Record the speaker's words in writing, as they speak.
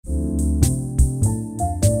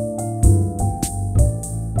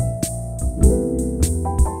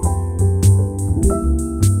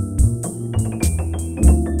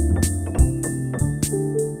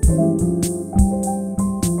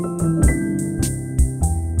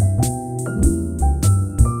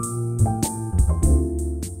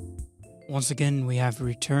Once again, we have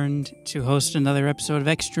returned to host another episode of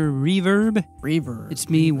Extra Reverb. Reverb. It's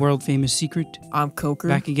me, world famous Secret. I'm Coker.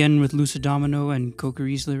 Back again with Lusa Domino and Coker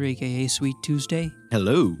Easler, aka Sweet Tuesday.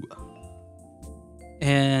 Hello.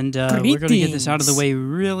 And we're going to get this out of the way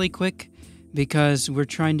really quick because we're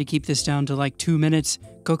trying to keep this down to like 2 minutes.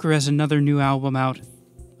 Coker has another new album out.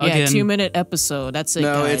 Yeah, Again. 2-minute episode. That's it.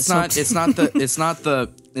 No, guys. it's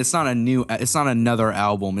not another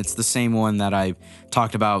album. It's the same one that I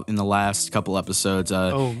talked about in the last couple episodes.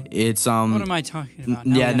 It's What am I talking about?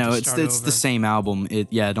 Now yeah, we have no, to it's start over. the same album.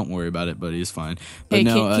 Don't worry about it, buddy. It's fine. But Hey,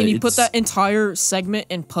 no, can you put that entire segment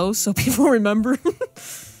in post so people remember?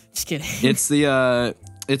 Just kidding. It's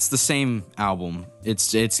the same album.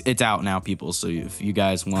 It's out now, people. So if you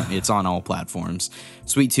guys want, it's on all platforms.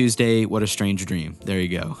 Sweet Tuesday, What a Strange Dream. There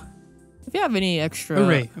you go. If you have any extra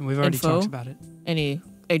Hooray, we've already info, talked about it. any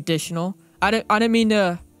additional, I didn't mean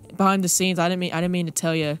to behind the scenes. I didn't mean to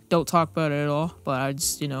tell you don't talk about it at all. But I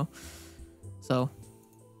just so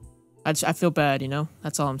I feel bad.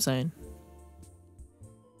 That's all I'm saying.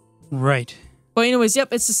 Right. But anyways, yep,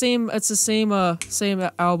 it's the same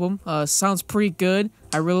album. Sounds pretty good.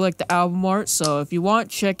 I really like the album art, so if you want,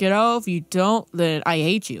 check it out. If you don't, then I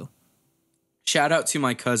hate you. Shout out to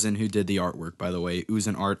my cousin who did the artwork, by the way.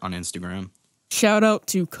 Oozin Art on Instagram. Shout out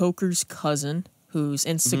to Coker's cousin, whose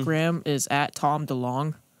Instagram is at Tom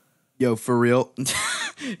DeLong. Yo, for real?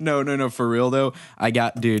 No, for real though. I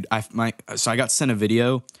got sent a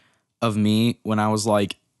video of me when I was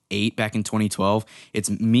like 8 back in 2012. It's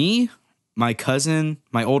me, my cousin,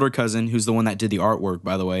 my older cousin, who's the one that did the artwork,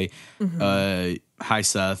 by the way. Hi,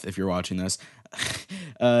 Seth, if you're watching this.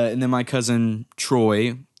 And then my cousin,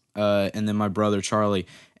 Troy, and then my brother, Charlie.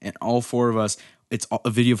 And all four of us, it's a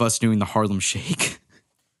video of us doing the Harlem Shake.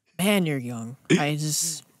 Man, you're young.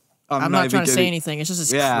 I'm not trying to say anything. It's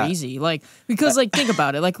just crazy. Because think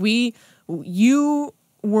about it. You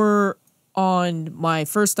were on my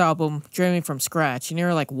first album, Dreaming from Scratch, and you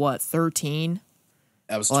were like, what, 13?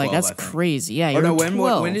 That was 12, that's crazy. Yeah, you're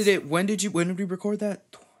 12. When did we record that?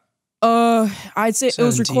 I'd say 17. it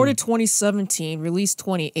was recorded 2017, released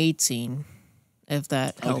 2018, if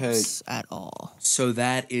that helps at all. So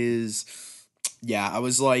that is, I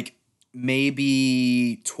was like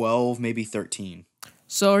maybe 12, maybe 13.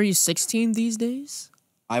 So are you 16 these days?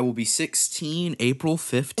 I will be 16 April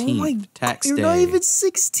 15th. Oh my tax God, day. you're not even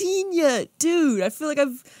 16 yet, dude. I feel like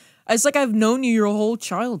I've known you your whole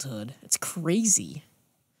childhood. It's crazy.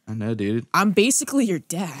 I know, dude. I'm basically your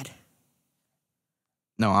dad.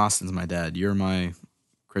 No, Austin's my dad. You're my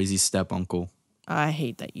crazy step uncle. I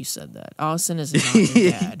hate that you said that. Austin is not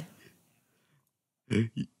your dad.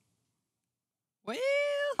 Well,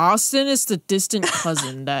 Austin is the distant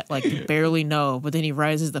cousin that you barely know, but then he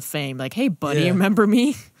rises to fame. Like, hey, buddy, Yeah. remember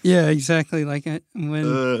me? yeah, exactly. Like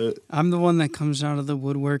when I'm the one that comes out of the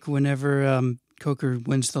woodwork whenever Coker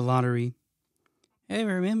wins the lottery. Hey,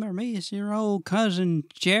 remember me? It's your old cousin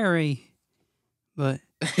Jerry. But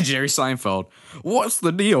Jerry Seinfeld. What's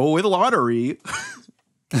the deal with lottery?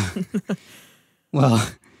 well,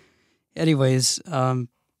 anyways, I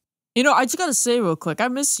just gotta say real quick, I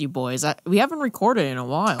miss you boys. We haven't recorded in a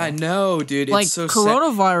while. I know, dude. It's so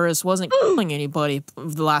coronavirus wasn't killing anybody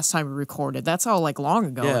the last time we recorded. That's how long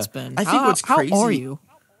ago it's been. I think what's crazy. How are you?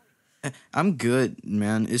 I'm good,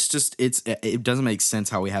 man. It's just it doesn't make sense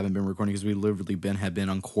how we haven't been recording because we literally have been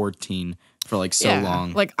on quarantine for so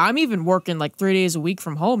long. I'm even working 3 days a week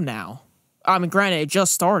from home now. I mean, granted, it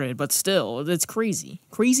just started, but still, it's crazy.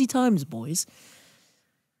 Crazy times, boys.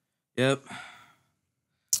 Yep.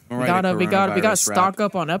 We gotta stock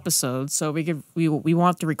up on episodes so we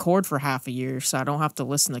want to record for half a year so I don't have to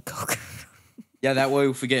listen to Coker. Yeah, that way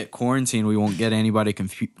if we get quarantined, we won't get anybody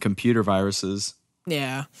computer viruses.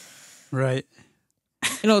 Yeah. right.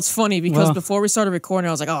 It's funny because before we started recording,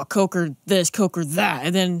 I was like, oh, Coker this, Coker that.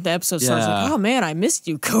 And then the episode starts like, oh, man, I missed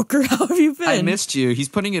you, Coker. How have you been? I missed you. He's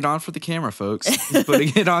putting it on for the camera, folks. He's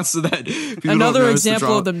putting it on so that people Another don't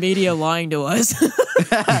example of the media lying to us.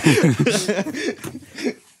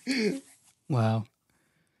 Wow.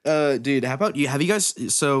 Dude, how about you? Have you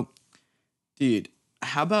guys... So, dude,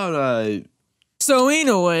 how about... So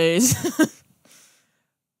anyways...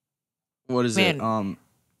 What is Man. it?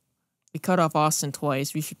 We cut off Austin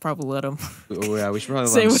twice. We should probably let him Oh, yeah, we should probably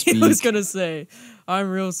say let him what speak. he was going to say. I'm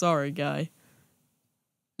real sorry, guy.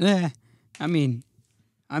 Yeah, I mean,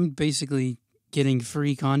 I'm basically getting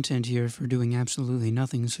free content here for doing absolutely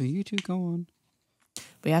nothing, so you two go on.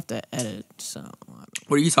 We have to edit, so...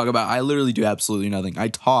 What are you talking about? I literally do absolutely nothing. I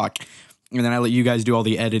talk, and then I let you guys do all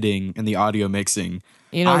the editing and the audio mixing.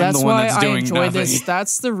 You know, that's why I enjoy this.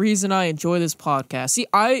 That's the reason I enjoy this podcast. See,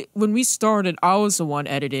 when we started, I was the one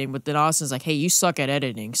editing, but then Austin's like, "Hey, you suck at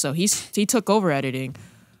editing," so he took over editing.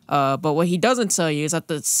 But what he doesn't tell you is that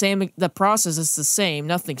the process is the same.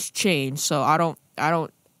 Nothing's changed. So I don't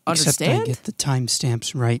understand. Except I get the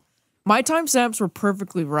timestamps right. My timestamps were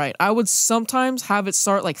perfectly right. I would sometimes have it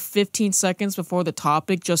start like 15 seconds before the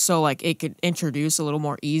topic, just so like it could introduce a little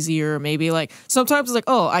more easier. Maybe like sometimes it's like,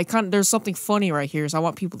 oh, there's something funny right here, so I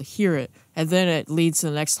want people to hear it, and then it leads to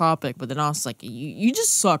the next topic. But then I was like, you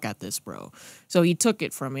just suck at this, bro. So he took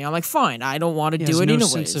it from me. I'm like, fine, I don't want to do it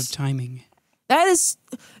anyways. Sense of timing.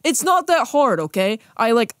 It's not that hard, okay?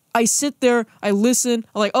 I sit there, I listen,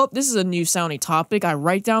 I'm like, oh, this is a new sounding topic. I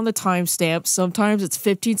write down the timestamp. Sometimes it's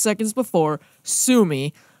 15 seconds before. Sue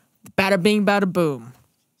me. Bada bing, bada boom.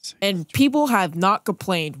 And people have not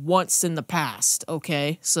complained once in the past,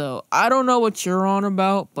 okay? So I don't know what you're on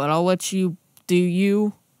about, but I'll let you do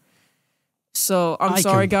you. So I'm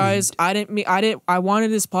sorry, guys. I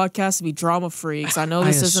wanted this podcast to be drama free because I know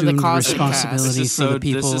this isn't the cosmic responsibility cast. for the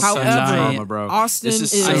people. However, drama, bro. Austin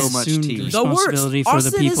this is so much tea. The worst.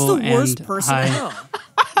 Austin is the worst person I know.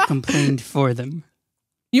 Complained for them.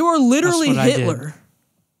 You are literally Hitler.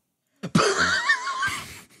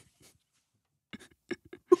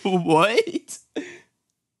 What?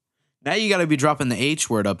 Now you got to be dropping the H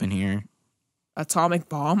word up in here. Atomic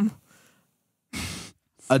bomb.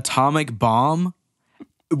 Atomic bomb?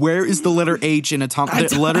 Where is the letter H in atomic?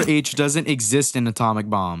 The letter H doesn't exist in atomic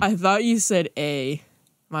bomb. I thought you said A.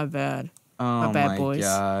 My bad. Oh my bad, boys.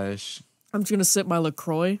 Gosh. I'm just gonna sip my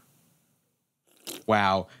LaCroix.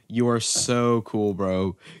 Wow, you are so cool,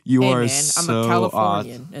 bro. You are so I'm a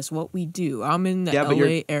Californian. That's what we do. I'm in the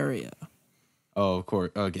LA area. Oh, of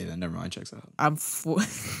course. Okay, then never mind. Checks out.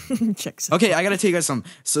 Checks out. Okay, I gotta tell you guys something.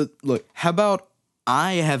 So, look, how about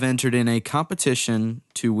I have entered in a competition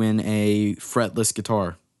to win a fretless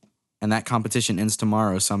guitar, and that competition ends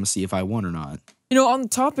tomorrow. So I'm gonna see if I won or not. You know, on the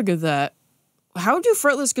topic of that, how do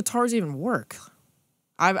fretless guitars even work?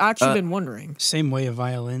 I've actually been wondering. Same way of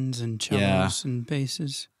violins and cellos and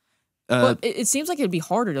basses. But it seems like it'd be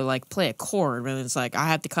harder to like play a chord when it's like I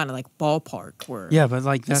have to kind of like ballpark where but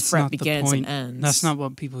like that's not the point. And ends. That's not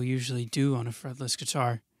what people usually do on a fretless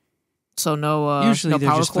guitar. So no usually no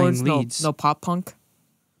power chords, leads. no pop punk.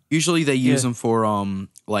 Usually they use them for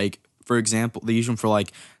like for example, they use them for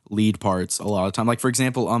like lead parts a lot of time. Like for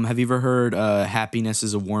example, have you ever heard "Happiness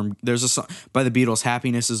Is a Warm"? There's a song by the Beatles,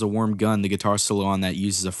 "Happiness Is a Warm Gun." The guitar solo on that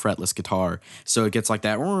uses a fretless guitar, so it gets like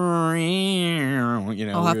that. You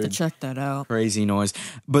know, I'll have to check that out. Crazy noise.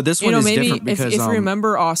 But this one is maybe different because if you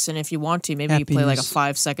remember Austin, if you want to, maybe you play like a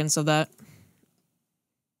 5 seconds of that.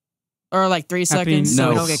 Or like 3 seconds. No, so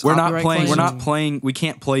we don't get we're not playing. claims. We're not playing. We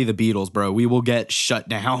can't play the Beatles, bro. We will get shut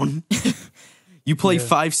down. You play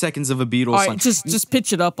 5 seconds of a Beatles song. All right, just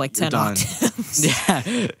pitch it up like 10 octaves.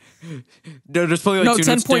 Yeah. No, just play like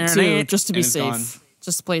 10.2 just to be safe.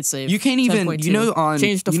 Just to play it safe. You can't even. 10.2. You know on.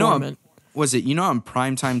 Change the format. You know on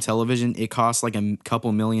primetime television it costs like a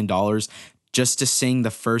couple $1 million just to sing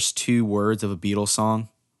the first 2 words of a Beatles song.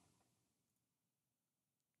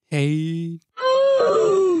 Hey.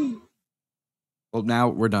 Well, now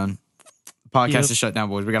we're done. Podcast is shut down,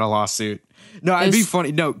 boys. We got a lawsuit. No, it'd be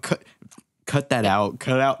funny. No, cut that out.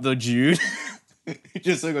 Cut out the Jude. It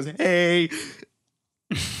just goes, hey.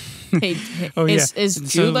 Hey, is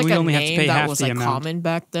Jude like a name that was like common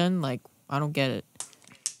back then? Like, I don't get it.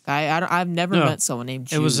 I've never met someone named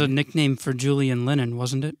Jude. It was a nickname for Julian Lennon,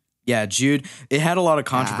 wasn't it? Yeah, Jude. It had a lot of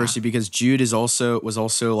controversy because Jude was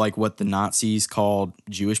also like what the Nazis called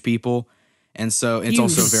Jewish people. And so it's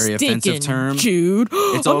also a very offensive term. Jude.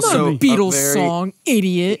 It's I'm also not a Beatles song,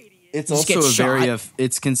 idiot. It's also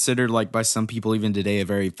it's considered like by some people even today a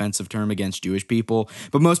very offensive term against Jewish people.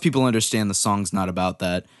 But most people understand the song's not about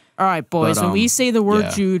that. All right, boys, when we say the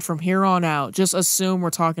word Jude from here on out, just assume we're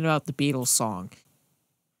talking about the Beatles song.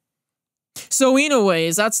 So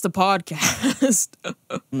anyways, that's the podcast.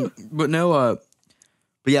 But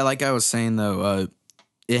yeah, like I was saying though,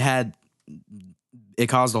 it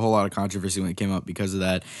caused a whole lot of controversy when it came up because of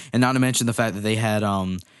that. And not to mention the fact that they had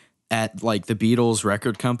at like the Beatles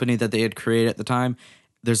record company that they had created at the time,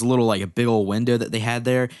 there's a little like a big old window that they had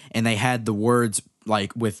there, and they had the words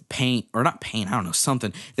like with paint or not paint, I don't know,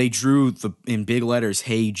 something. They drew in big letters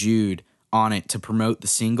 "Hey Jude" on it to promote the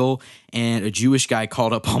single, and a Jewish guy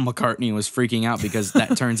called up Paul McCartney and was freaking out because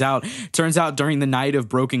that turns out during the night of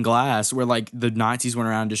broken glass where like the Nazis went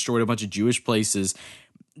around and destroyed a bunch of Jewish places,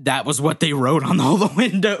 that was what they wrote on all the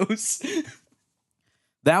windows.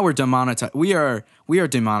 That we're demonetized. We are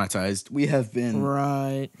demonetized. We have been.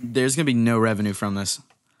 Right. There's going to be no revenue from this.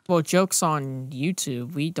 Well, jokes on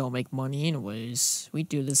YouTube, we don't make money anyways. We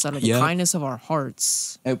do this out of the kindness of our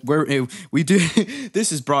hearts. We do.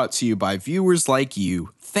 This is brought to you by viewers like you.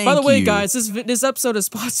 Thank you. By the way, guys, this episode is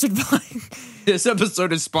sponsored by... This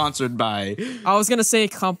episode is sponsored by... I was going to say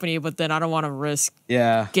company, but then I don't want to risk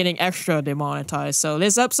getting extra demonetized. So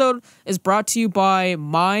this episode is brought to you by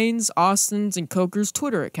mine's, Austin's, and Coker's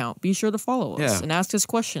Twitter account. Be sure to follow us and ask us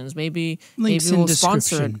questions. Maybe we'll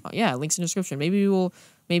sponsor it. Yeah, links in the description.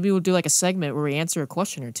 Maybe we'll do like a segment where we answer a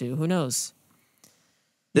question or two. Who knows?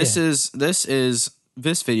 This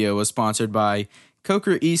video was sponsored by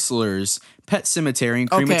Coker Eastler's Pet Cemetery and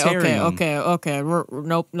Crematorium. Okay.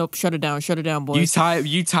 Nope. Shut it down, boys.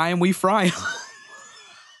 You tie and we fry.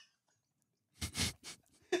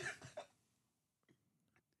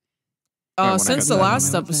 Since the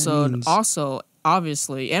last episode, also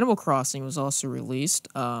obviously Animal Crossing was also released.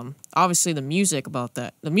 Obviously the music in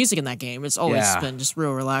that game, it's always been just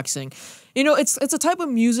real relaxing. You know, it's a type of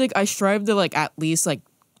music I strive to like at least like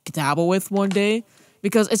dabble with one day.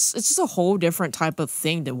 Because it's just a whole different type of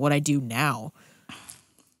thing than what I do now.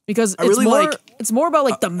 Because it's more about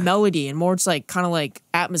like the melody and more it's like kind of like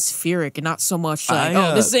atmospheric and not so much like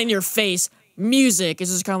this is in your face music. It's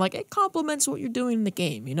just kind of like it complements what you're doing in the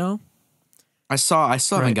game, you know? I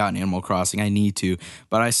haven't gotten Animal Crossing. I need to,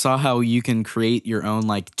 but I saw how you can create your own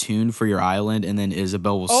like tune for your island and then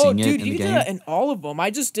Isabel will sing it in the game. Oh, dude, you can do that in all of them. I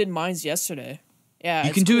just did mine's yesterday. Yeah,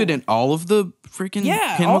 you can do it in all of the freaking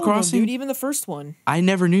Animal Crossing? Them, dude, even the first one. I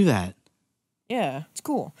never knew that. Yeah, it's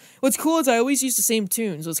cool. What's cool is I always use the same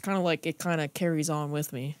tune, so it's kind of like it kind of carries on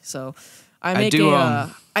with me. So I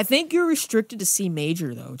think you're restricted to C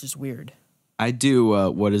major though, which is weird. I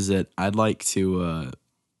do. What is it? I'd like to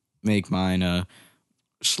make mine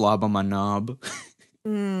slob on my knob.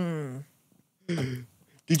 Did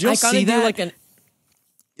y'all see that?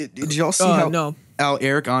 Did y'all see how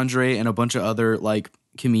Eric Andre and a bunch of other like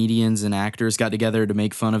comedians and actors got together to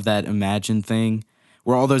make fun of that Imagine thing,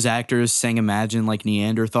 where all those actors sang Imagine like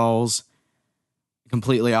Neanderthals,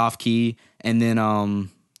 completely off key, and then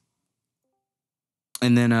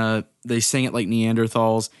they sang it like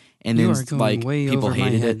Neanderthals, and then like people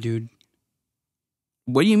hated it, dude.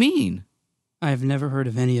 What do you mean? I've never heard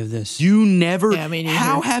of any of this. You never? Yeah,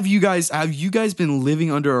 how have you guys been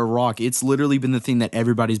living under a rock? It's literally been the thing that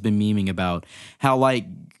everybody's been memeing about. How like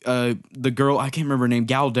the girl, I can't remember her name,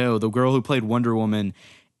 Gal Gadot, the girl who played Wonder Woman,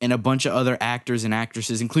 and a bunch of other actors and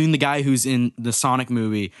actresses, including the guy who's in the Sonic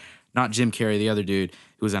movie, not Jim Carrey, the other dude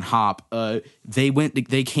who was in Hop.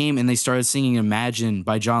 They came and they started singing Imagine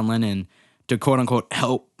by John Lennon to quote unquote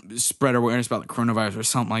help spread awareness about the coronavirus or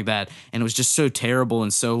something like that. And it was just so terrible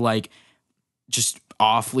and so like just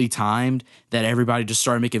awfully timed that everybody just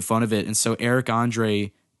started making fun of it. And so Eric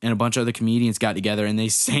Andre and a bunch of other comedians got together and they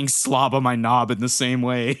sang Slob on My Knob in the same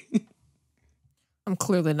way. I'm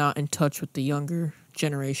clearly not in touch with the younger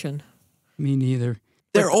generation. Me neither.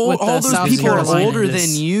 They're old. All those people are older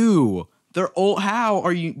than you. They're old. How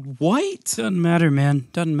are you? What? Doesn't matter, man.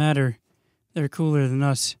 Doesn't matter. They're cooler than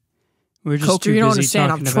us. We're just Coker, too busy you don't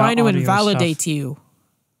understand. I'm trying to invalidate you.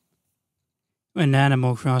 In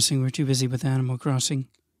Animal Crossing, we're too busy with Animal Crossing.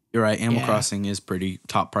 You're right. Animal Crossing is pretty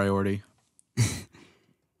top priority. You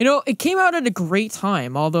know, it came out at a great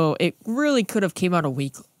time, although it really could have came out a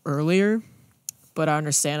week earlier. But I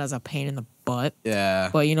understand as a pain in the butt.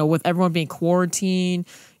 Yeah. But, you know, with everyone being quarantined,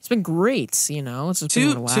 it's been great, you know. It's just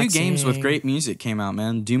been relaxing. 2 games with great music came out,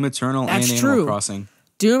 man. Doom Eternal and Animal Crossing.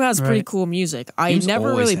 Doom has pretty cool music. I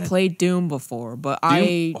never really played Doom before, but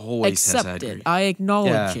I accept it. I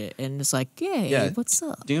acknowledge it, and it's like, yay, what's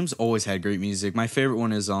up? Doom's always had great music. My favorite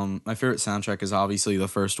one is my favorite soundtrack is obviously the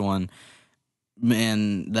first one.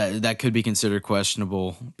 Man, that could be considered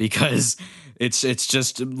questionable because it's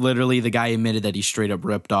just literally the guy admitted that he straight up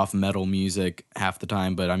ripped off metal music half the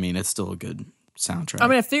time, but I mean it's still a good soundtrack. I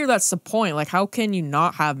mean, I figure that's the point. Like, how can you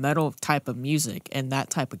not have metal type of music in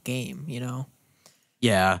that type of game? You know.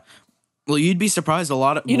 Yeah. Well, you'd be surprised a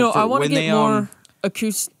lot of... You know, I want to get more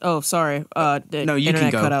acoustic... Oh, sorry. The no, you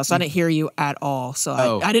internet can go. Cut out, so I didn't hear you at all. So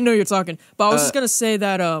I didn't know you were talking. But I was just going to say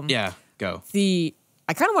that... yeah, go.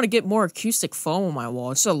 I kind of want to get more acoustic foam on my wall.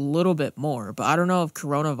 Just a little bit more. But I don't know if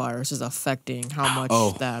coronavirus is affecting how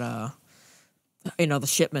much that... you know, the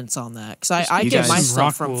shipments on that. Because I get my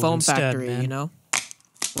stuff from Foam Factory, man. You know?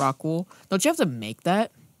 Rock wool. Don't you have to make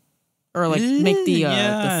that? Or, like, make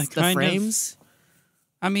the frames?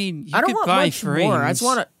 I mean, you I don't could want buy much frames.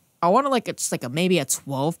 more. I want to like it's like maybe a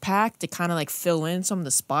 12-pack to kind of like fill in some of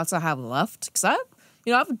the spots I have left because I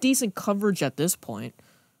have a decent coverage at this point.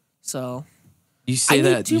 So you say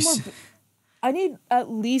that I need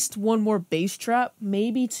at least one more bass trap,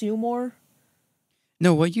 maybe 2 more.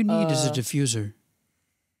 No, what you need is a diffuser.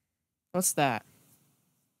 What's that?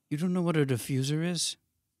 You don't know what a diffuser is?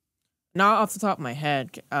 Not off the top of my head.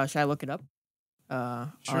 Should I look it up?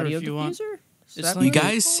 Sure, Audio if you want. diffuser? It's You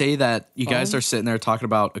guys say that you guys are sitting there talking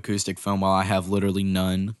about acoustic foam while I have literally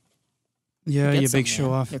none. Yeah, Get you some, big show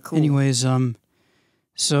man. off. They're cool. Anyways,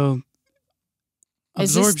 so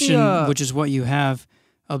Is this absorption, the, which is what you have,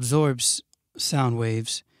 absorbs sound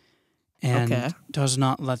waves and Okay. does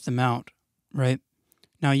not let them out, right?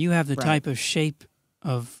 Now you have the Right. type of shape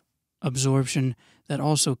of absorption that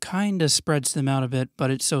also kind of spreads them out a bit, but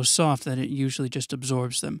it's so soft that it usually just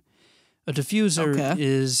absorbs them. A diffuser Okay.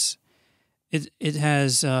 is it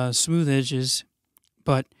has smooth edges,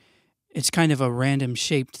 but it's kind of a random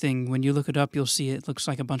shaped thing. When you look it up, you'll see it looks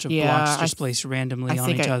like a bunch of Yeah, blocks I just placed randomly I on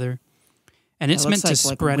think each other. And it's it meant looks to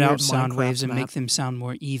like a spread weird out sound Minecraft waves and map. make them sound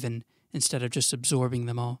more even instead of just absorbing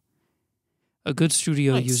them all. A good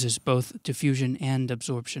studio Nice. uses both diffusion and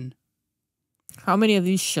absorption. How many of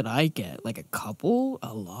these should I get? Like a couple?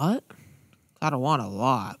 A lot? I don't want a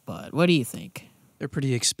lot, but what do you think? They're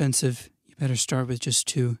pretty expensive. You better start with just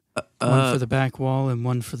two. One for the back wall and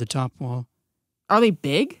one for the top wall. Are they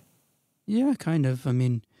big? Yeah, kind of. I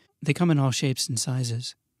mean, they come in all shapes and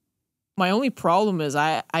sizes. My only problem is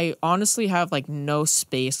I honestly have like no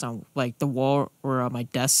space on like the wall where my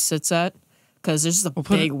desk sits at because there's just a Well,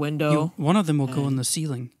 put big it- window. One of them will go in the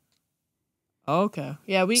ceiling. Okay,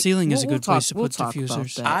 yeah, Ceiling is a we'll good place to we'll put talk about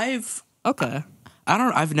diffusers. that. Okay,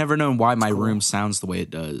 I've never known why my cool. room sounds the way it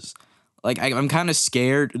does. Like I'm kind of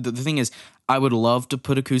scared. The thing is, I would love to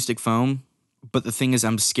put acoustic foam, but the thing is,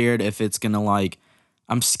 I'm scared if it's gonna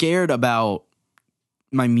I'm scared about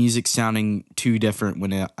my music sounding too different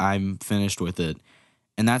when I'm finished with it,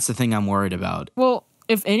 and that's the thing I'm worried about. well,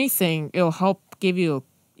 if anything, it'll help give you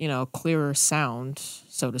clearer sound,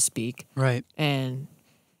 so to speak, Right. and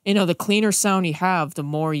the cleaner sound you have, the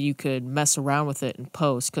more you could mess around with it in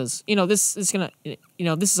post. Because this is gonna,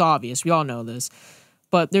 this is obvious. We all know this,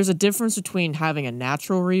 but there's a difference between having a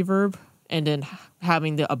natural reverb and then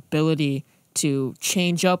having the ability to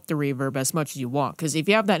change up the reverb as much as you want. Because if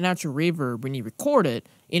you have that natural reverb when you record it,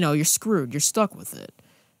 you're screwed. You're stuck with it,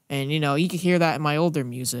 and you can hear that in my older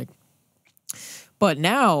music. But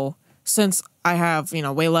now, since I have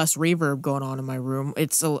way less reverb going on in my room, I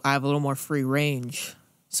have a little more free range,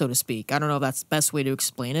 so to speak. I don't know if that's the best way to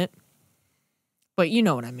explain it, but you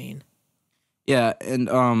know what I mean. Yeah, and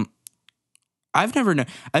I've never known.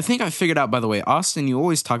 I think I figured out. By the way, Austin, you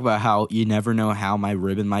always talk about how you never know how my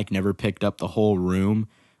ribbon mic never picked up the whole room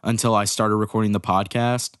until I started recording the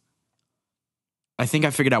podcast. I think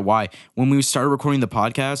I figured out why. When we started recording the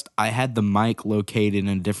podcast, I had the mic located in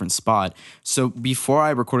a different spot. So before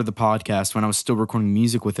I recorded the podcast, when I was still recording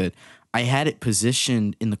music with it, I had it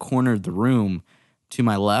positioned in the corner of the room to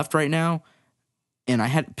my left right now. And I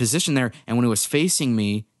had it positioned there. And when it was facing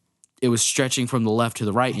me, it was stretching from the left to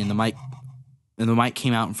the right. And the mic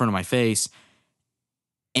came out in front of my face.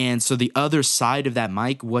 And so the other side of that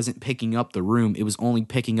mic wasn't picking up the room. It was only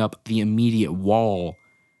picking up the immediate wall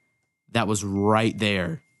that was right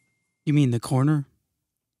there. You mean the corner?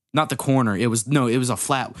 Not the corner. It was a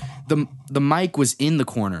flat. The mic was in the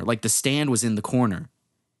corner. Like the stand was in the corner.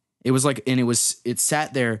 It was like, and it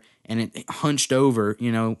sat there and it hunched over,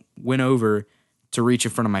 went over to reach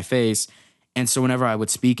in front of my face. And so whenever I would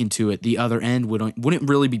speak into it, the other end wouldn't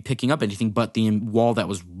really be picking up anything but the wall that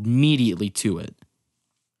was immediately to it.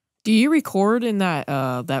 Do you record in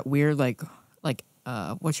that weird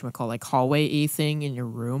whatchamacallit, hallway-y thing in your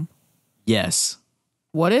room? Yes.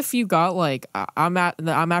 What if you got I'm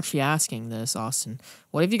actually asking this, Austin.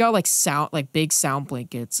 What if you got big sound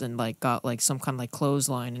blankets and got some kind of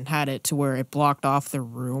clothesline and had it to where it blocked off the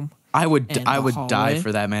room? I would die hallway?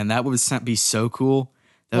 for that, man. That would be so cool.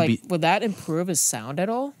 Would that improve his sound at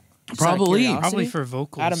all? Just out of Probably. curiosity? Probably for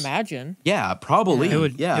vocals. I'd imagine. Yeah, probably. It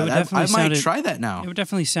would definitely I might try that now. It would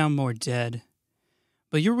definitely sound more dead.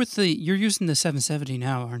 But you're using the 770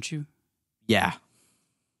 now, aren't you? Yeah.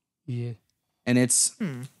 Yeah. And it's I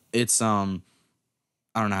don't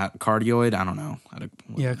know, cardioid. I don't know.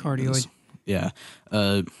 Yeah, cardioid. Yeah.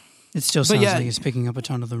 It still sounds like it's picking up a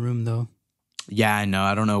ton of the room, though. Yeah, I know.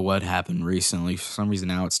 I don't know what happened recently. For some reason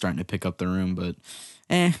now it's starting to pick up the room, but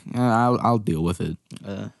I'll deal with it.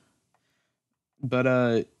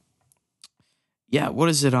 Yeah, what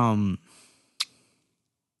is it? I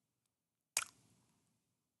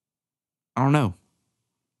don't know.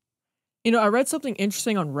 I read something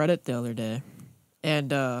interesting on Reddit the other day, and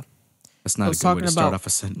That's not a good way to start off a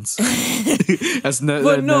sentence.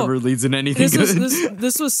 That never leads in anything good.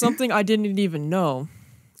 This was something I didn't even know,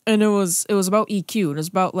 and it was about EQ, and it's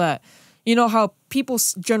about that. You know how people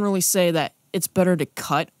generally say that it's better to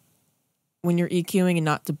cut when you're EQing and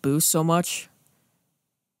not to boost so much.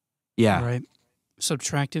 Yeah. Right.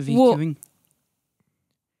 Subtractive EQing.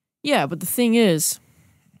 Yeah, but the thing is,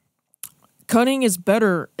 cutting is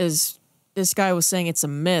better, as this guy was saying, it's a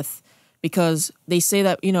myth, because they say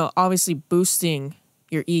that, obviously boosting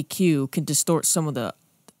your EQ can distort some of the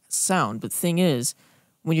sound. But the thing is,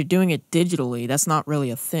 when you're doing it digitally, that's not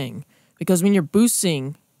really a thing. Because when you're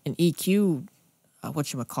boosting an EQ,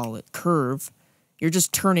 curve, you're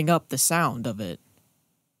just turning up the sound of it.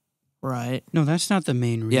 Right? No, that's not the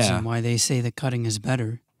main reason why they say that cutting is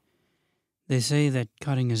better. They say that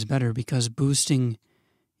cutting is better because boosting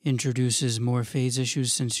introduces more phase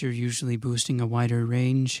issues since you're usually boosting a wider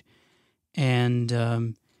range, and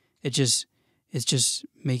it's just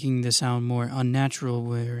making the sound more unnatural,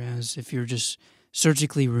 whereas if you're just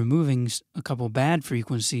surgically removing a couple bad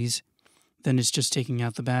frequencies, then it's just taking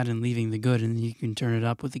out the bad and leaving the good, and you can turn it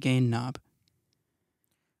up with the gain knob.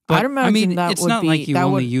 But, I'd imagine that it's not like you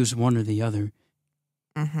only use one or the other.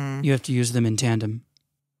 Mm-hmm. You have to use them in tandem.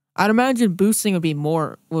 I'd imagine boosting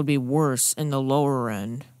would be worse in the lower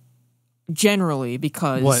end, generally,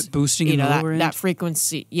 because what, boosting in the lower end? That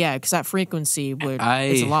frequency, because that frequency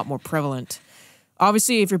is a lot more prevalent.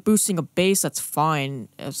 Obviously, if you're boosting a bass, that's fine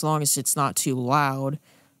as long as it's not too loud.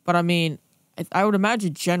 But I mean, I would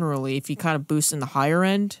imagine generally, if you kind of boost in the higher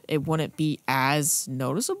end, it wouldn't be as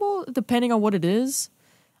noticeable, depending on what it is.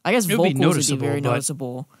 I guess vocals would be very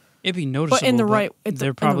noticeable. It'd be noticeable, but in the right,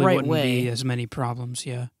 there probably wouldn't way. be as many problems.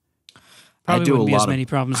 Yeah, probably wouldn't be as many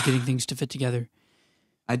problems getting things to fit together.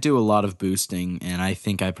 I do a lot of boosting, and I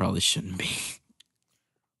think I probably shouldn't be.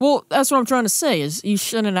 Well, that's what I'm trying to say, is you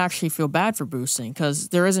shouldn't actually feel bad for boosting, because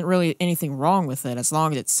there isn't really anything wrong with it as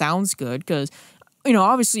long as it sounds good, because,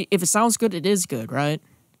 obviously, if it sounds good, it is good, right?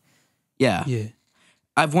 Yeah. Yeah.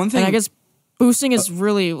 I have one thing. And I guess boosting is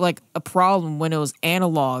really, like, a problem when it was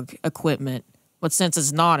analog equipment, but since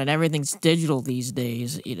it's not and everything's digital these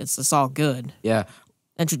days, it's all good. Yeah.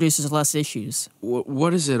 Introduces less issues.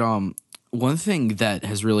 What is it? One thing that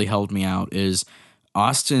has really helped me out is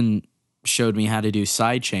Austin showed me how to do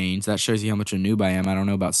side chains. That shows you how much a noob I am. I don't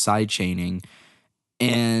know about side chaining.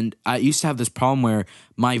 And I used to have this problem where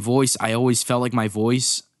my voice, I always felt like my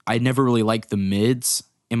voice, I never really liked the mids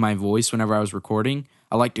in my voice whenever I was recording.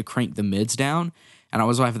 I like to crank the mids down. And I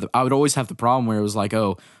would always have the problem where it was like,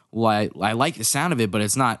 oh, well, I like the sound of it, but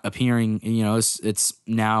it's not appearing,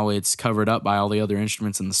 it's covered up by all the other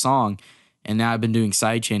instruments in the song. And now I've been doing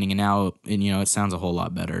side chaining, and now, it sounds a whole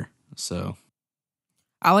lot better. So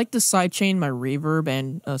I like to sidechain my reverb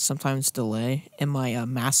and sometimes delay in my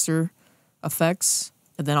master effects,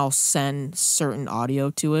 and then I'll send certain audio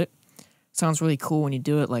to it. Sounds really cool when you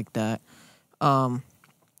do it like that.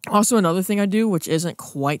 Also, another thing I do, which isn't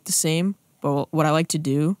quite the same, but what I like to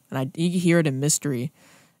do, and you can hear it in Mystery,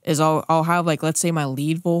 is I'll have, like, let's say my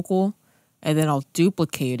lead vocal, and then I'll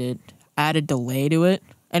duplicate it, add a delay to it.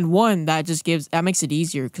 And one, that makes it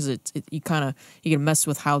easier, because you can mess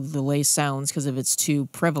with how the delay sounds, because if it's too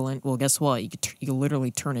prevalent, well, guess what? You can literally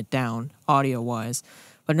turn it down audio-wise.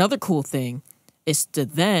 But another cool thing is to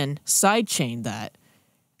then sidechain that.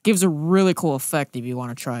 Gives a really cool effect if you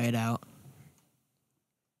want to try it out.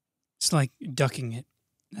 It's like ducking it.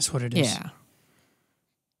 That's what it is. Yeah.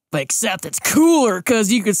 But except it's cooler,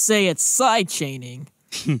 because you could say it's sidechaining.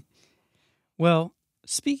 Well,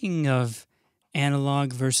 speaking of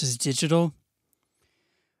analog versus digital,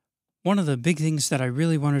 one of the big things that I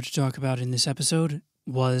really wanted to talk about in this episode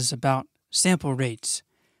was about sample rates.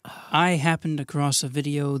 I happened across a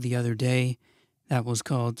video the other day that was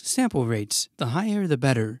called Sample Rates. The higher the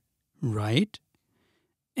better, right?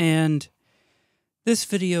 And this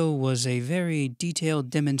video was a very detailed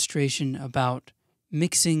demonstration about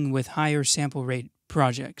mixing with higher sample rate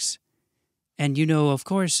projects. And of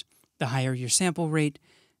course, the higher your sample rate,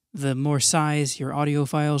 the more size your audio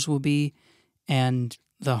files will be, and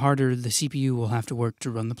the harder the CPU will have to work to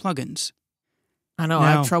run the plugins. I know,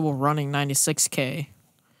 I have trouble running 96K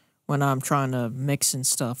when I'm trying to mix and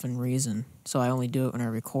stuff in Reason, so I only do it when I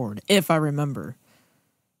record, if I remember.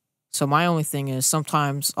 So my only thing is,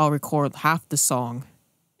 sometimes I'll record half the song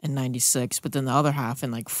in 96, but then the other half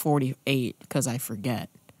in, like, 48, because I forget.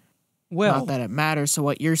 Well, not that it matters to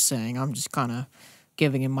what you're saying, I'm just kind of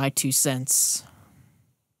giving him my 2 cents.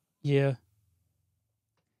 Yeah.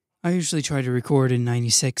 I usually try to record in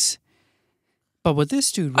 96. But what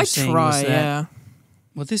this dude was saying was that...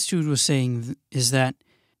 What this dude was saying is that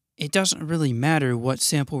it doesn't really matter what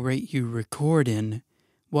sample rate you record in.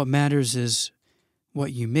 What matters is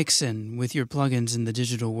what you mix in with your plugins in the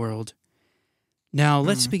digital world. Now,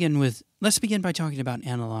 let's begin by talking about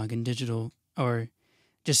analog and digital, or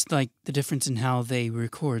just like the difference in how they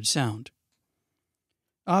record sound.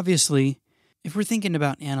 Obviously, if we're thinking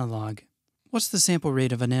about analog, what's the sample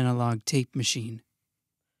rate of an analog tape machine?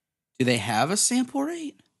 Do they have a sample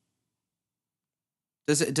rate?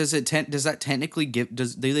 Do they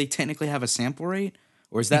technically have a sample rate?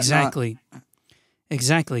 Or is that exactly? Not...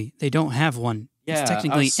 Exactly. They don't have one. Yeah, it's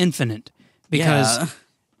technically infinite because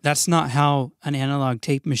that's not how an analog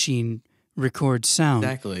tape machine records sound.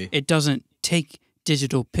 Exactly. It doesn't take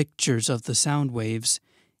digital pictures of the sound waves.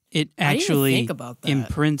 It actually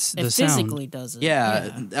imprints the sound. It physically does it. Yeah.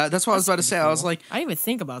 That's what I was about to say. Cool. I was like, I didn't even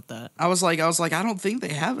think about that. I was like, I don't think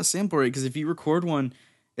they have a sample rate because if you record one,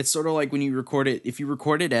 it's sort of like when you record it. If you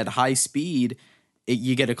record it at high speed,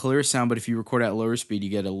 you get a clear sound, but if you record at lower speed, you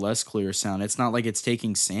get a less clear sound. It's not like it's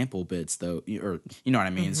taking sample bits though, or you know what I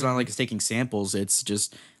mean. Mm-hmm. It's not like it's taking samples. It's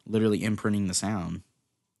just literally imprinting the sound.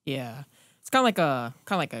 Yeah. It's kind of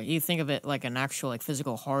like a. You think of it like an actual like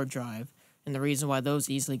physical hard drive, and the reason why those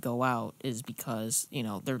easily go out is because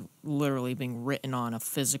they're literally being written on a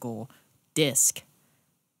physical disk.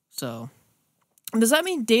 So, does that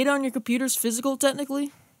mean data on your computer's physical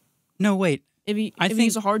technically? No, wait. If you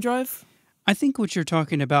use a hard drive, I think what you're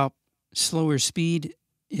talking about, slower speed,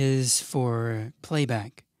 is for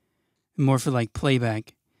playback, more for like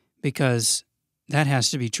playback, because that has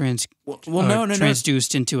to be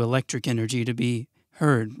transduced into electric energy to be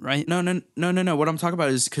heard, right? No. What I'm talking about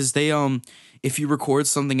is because they if you record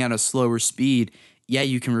something at a slower speed, yeah,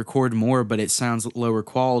 you can record more, but it sounds lower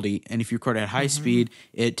quality. And if you record at high speed,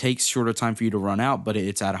 it takes shorter time for you to run out, but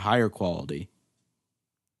it's at a higher quality.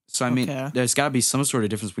 So I mean, there's got to be some sort of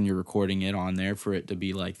difference when you're recording it on there for it to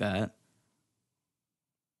be like that.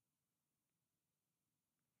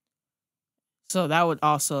 So that would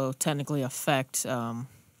also technically affect how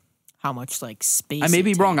much like space. I may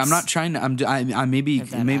be wrong. I'm not trying to. I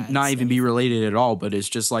may not even be related at all. But it's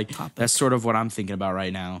just like that's sort of what I'm thinking about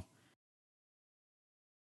right now.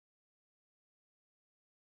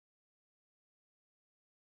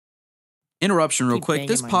 Interruption, real quick.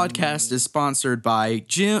 This podcast is sponsored by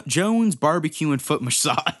Jones Barbecue and Foot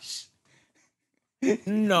Massage.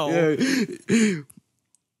 No.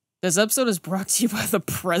 This episode is brought to you by the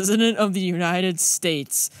President of the United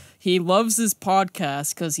States. He loves this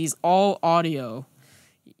podcast because he's all audio.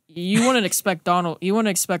 You wouldn't expect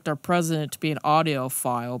our president to be an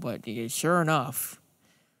audiophile, but sure enough,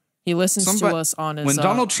 he listens to us on his. When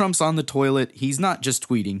Donald Trump's on the toilet, he's not just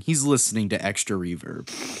tweeting; he's listening to extra reverb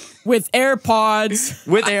with AirPods.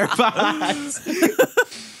 With AirPods.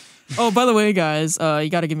 Oh, by the way, guys, you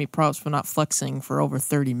got to give me props for not flexing for over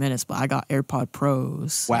 30 minutes, but I got AirPod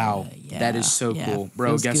Pros. Wow, that is so cool.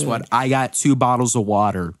 Bro, guess what? I got 2 bottles of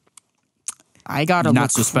water. I got a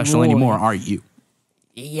Not so special anymore, are you?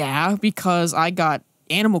 Yeah, because I got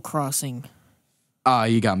Animal Crossing.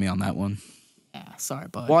 You got me on that one. Yeah, sorry,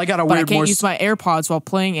 bud. Well, I got a but weird. I can't use my AirPods while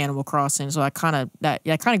playing Animal Crossing, so that kind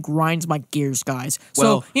of grinds my gears, guys.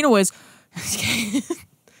 Well, so, anyways.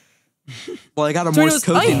 Well, I got a Morse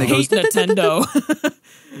code thing that goes. Nintendo.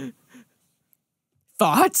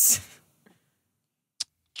 Thoughts?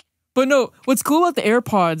 But no, what's cool about the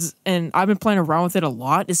AirPods, and I've been playing around with it a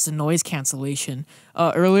lot, is the noise cancellation.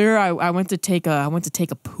 Earlier, I went to take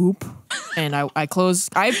a poop, and I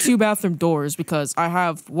closed. I have 2 bathroom doors because I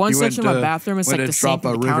have one section of my bathroom is like the sink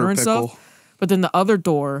and the counter and stuff. But then the other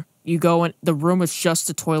door, you go in, the room is just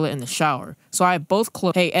the toilet and the shower. So I have both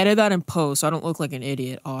closed. Hey, edit that in post so I don't look like an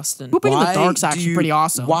idiot, Austin. Pooping in the dark's actually pretty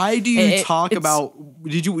awesome. Why do you talk about...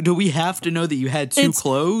 Do we have to know that you had 2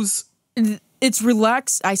 clothes? It's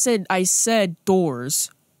relaxed. I said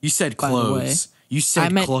doors. You said clothes. You said I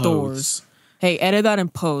meant clothes. Doors. Hey, edit that in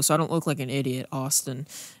post so I don't look like an idiot, Austin.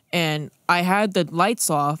 And I had the lights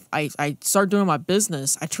off. I started doing my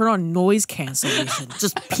business. I turned on noise cancellation.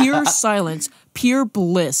 Just pure silence, pure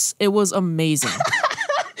bliss. It was amazing.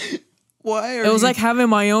 It was like having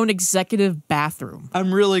my own executive bathroom.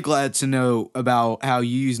 I'm really glad to know about how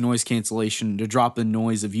you use noise cancellation to drop the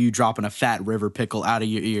noise of you dropping a fat river pickle out of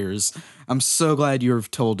your ears. I'm so glad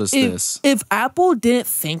you've told us this. If Apple didn't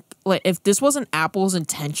think, like, if this wasn't Apple's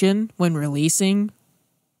intention when releasing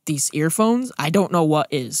these earphones, I don't know what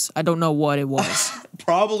is. I don't know what it was.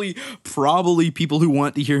 Probably people who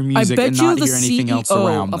want to hear music and not hear anything else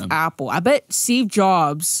around them. Apple. I bet Steve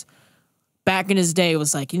Jobs back in his day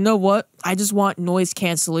was like, you know what? I just want noise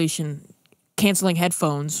canceling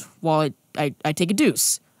headphones while I take a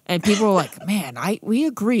deuce. And people were like, man, we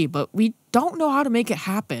agree, but we don't know how to make it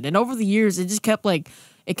happen. And over the years, it just kept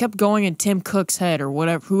going in Tim Cook's head or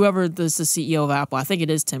whatever, whoever is the CEO of Apple. I think it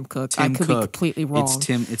is Tim Cook. I could be completely wrong.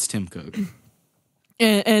 It's Tim Cook.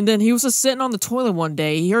 And then he was just sitting on the toilet one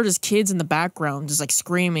day. He heard his kids in the background just like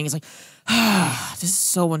screaming. He's like, this is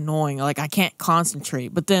so annoying. Like, I can't concentrate.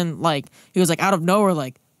 But then, like, he was like out of nowhere,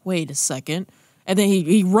 like, wait a second. And then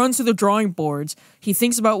he runs to the drawing boards. He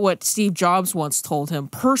thinks about what Steve Jobs once told him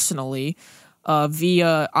personally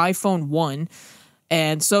via iPhone 1.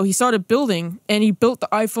 And so he started building, and he built the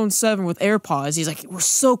iPhone 7 with AirPods. He's like, we're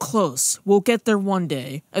so close. We'll get there one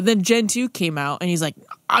day. And then Gen 2 came out, and he's like,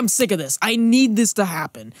 I'm sick of this. I need this to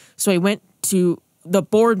happen. So he went to the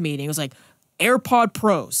board meeting. It was like, AirPod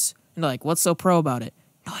Pros. And they're like, what's so pro about it?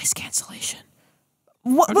 Noise cancellation.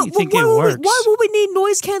 How do you think it works? Why would we need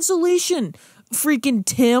noise cancellation? Freaking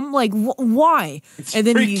Tim, like why? And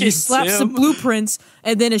then he slaps the blueprints,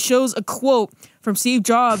 and then it shows a quote from Steve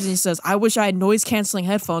Jobs, and he says, "I wish I had noise canceling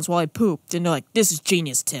headphones while I pooped." And they're like, "This is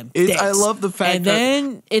genius, Tim." I love the fact, and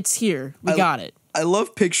then it's here. We got it. I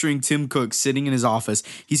love picturing Tim Cook sitting in his office.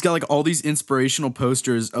 He's got like all these inspirational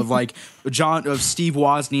posters of like Steve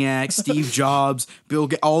Wozniak, Steve Jobs, Bill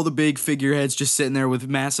Gates, all the big figureheads just sitting there with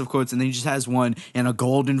massive quotes, and then he just has one in a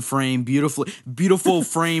golden frame, beautiful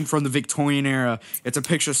frame from the Victorian era. It's a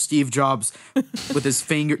picture of Steve Jobs with his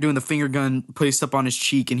finger doing the finger gun placed up on his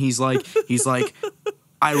cheek, and he's like,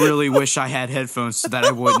 I really wish I had headphones so that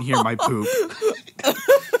I wouldn't hear my poop.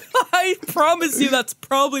 I promise you that's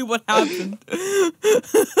probably what happened.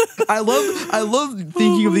 I love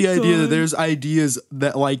thinking of the idea that there's ideas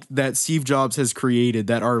that Steve Jobs has created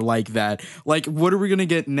that are like that. Like, what are we gonna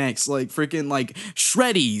get next? Like freaking like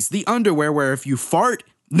Shreddies, the underwear where if you fart,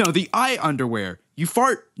 the eye underwear. You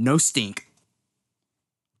fart, no stink.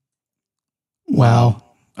 Wow.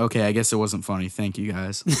 Okay, I guess it wasn't funny. Thank you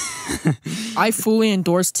guys. I fully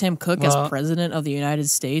endorse Tim Cook as president of the United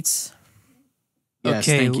States. Yes,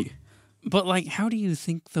 thank you. But, like, how do you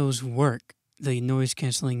think those work, the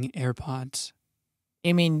noise-canceling AirPods?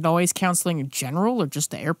 You mean noise canceling in general or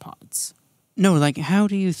just the AirPods? No, like, how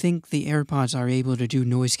do you think the AirPods are able to do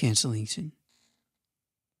noise cancellation?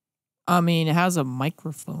 I mean, it has a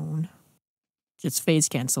microphone. It's phase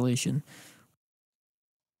cancellation.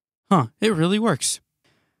 Huh, it really works.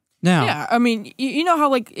 Now, yeah, I mean, you know how,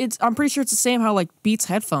 like, I'm pretty sure it's the same how, like, Beats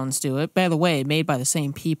headphones do it. By the way, made by the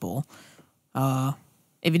same people.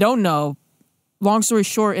 If you don't know, long story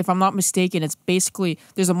short, if I'm not mistaken, it's basically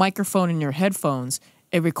there's a microphone in your headphones.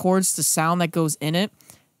 It records the sound that goes in it,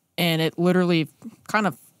 and it literally kind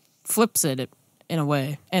of flips it in a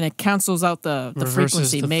way, and it cancels out the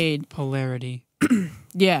frequency made. Polarity.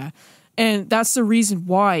 Yeah, and that's the reason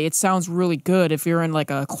why it sounds really good if you're in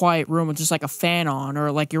like a quiet room with just like a fan on,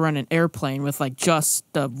 or like you're on an airplane with like just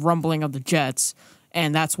the rumbling of the jets.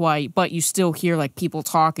 And that's why, but you still hear like people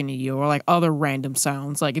talking to you or like other random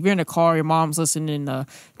sounds. Like if you're in a car, your mom's listening to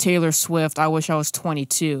Taylor Swift, I Wish I Was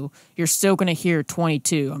 22. You're still going to hear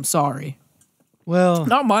 22. I'm sorry. Well,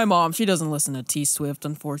 not my mom. She doesn't listen to T Swift,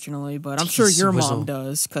 unfortunately, but I'm sure your mom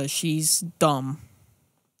does because she's dumb.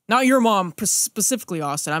 Not your mom specifically,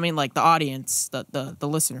 Austin. I mean like the audience, the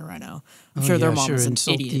listener right now. I'm sure their mom is an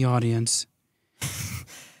idiot. The audience.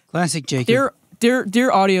 Classic Jacob.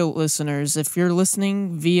 Dear audio listeners, if you're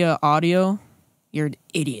listening via audio, you're an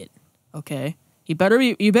idiot. Okay, you better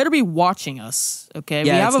be watching us. Okay,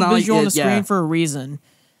 yeah, we have a visual on the screen for a reason.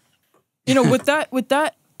 You know, with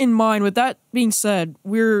that in mind, with that being said,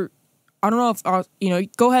 I don't know if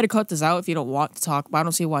go ahead and cut this out if you don't want to talk, but I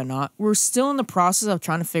don't see why not. We're still in the process of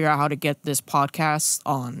trying to figure out how to get this podcast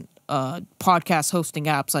on podcast hosting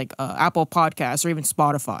apps like Apple Podcasts or even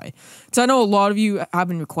Spotify. Because I know a lot of you have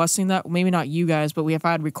been requesting that. Maybe not you guys, but we have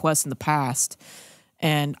had requests in the past.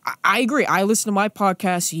 And I agree. I listen to my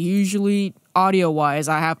podcasts usually audio-wise.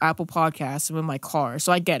 I have Apple Podcasts. I'm in my car,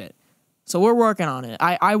 so I get it. So we're working on it.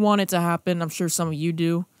 I want it to happen. I'm sure some of you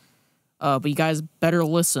do. But you guys better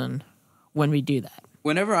listen when we do that.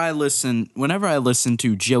 Whenever I listen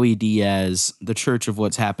to Joey Diaz, The Church of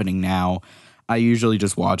What's Happening Now, I usually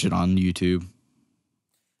just watch it on YouTube.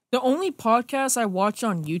 The only podcast I watch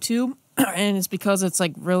on YouTube, and it's because it's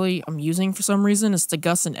like really amusing for some reason, is the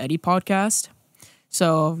Gus and Eddie podcast.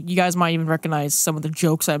 So you guys might even recognize some of the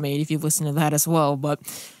jokes I made if you listen to that as well. But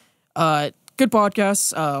good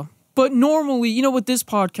podcast. But normally, with this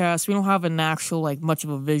podcast, we don't have an actual like much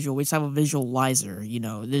of a visual. We just have a visualizer.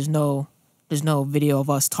 There's no video of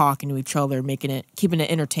us talking to each other, keeping it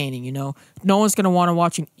entertaining. No one's gonna want to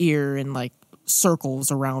watch an ear and like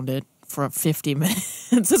circles around it for 50 minutes.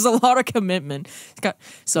 There's a lot of commitment.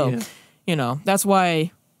 That's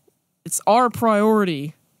why it's our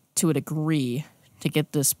priority to a degree to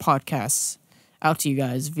get this podcast out to you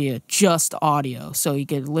guys via just audio, so you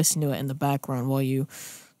can listen to it in the background while you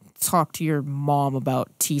talk to your mom about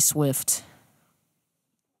T Swift.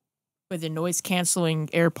 with your noise canceling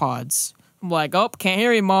AirPods. I'm like, oh, can't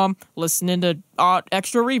hear you, Mom. Listening to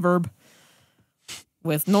extra reverb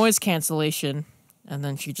with noise cancellation. And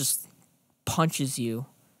then she just punches you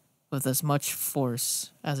with as much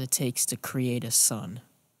force as it takes to create a sun.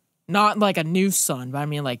 Not like a new sun, but I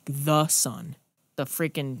mean like the sun. The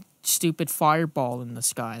freaking stupid fireball in the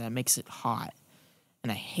sky that makes it hot.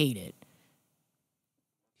 And I hate it.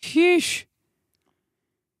 Sheesh.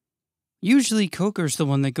 Usually Coker's the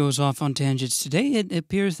one that goes off on tangents. Today it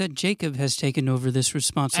appears that Jacob has taken over this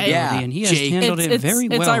responsibility, and he has handled it very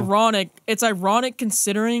well. It's ironic. It's ironic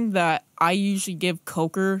considering that I usually give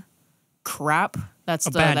Coker crap. That's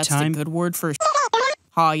the good word for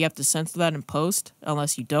you have to censor that in post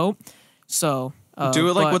unless you don't. So do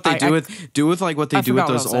it like what they do with like what they do with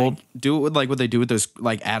those old. Do it with like what they do with those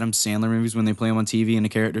like Adam Sandler movies when they play them on TV and a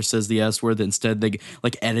character says the S word. That instead they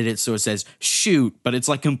like edit it so it says shoot, but it's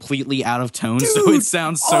like completely out of tone, so it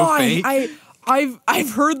sounds so fake.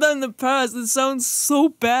 I've heard that in the past. It sounds so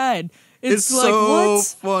bad. It's like, so what?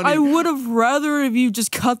 funny. I would have rather if you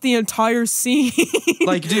just cut the entire scene.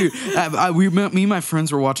 Like, dude, me and my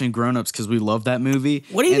friends were watching Grown Ups because we love that movie.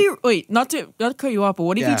 What if you wait? Not to cut you off, but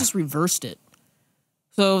what if you just reversed it?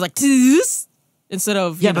 So like instead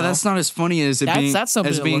of but that's not as funny as that's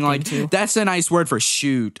something as to being look like into. That's a nice word for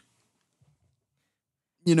shoot.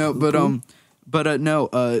 You know,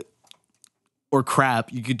 or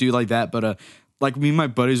crap. You could do like that, but like me and my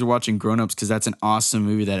buddies are watching Grown Ups because that's an awesome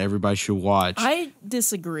movie that everybody should watch. I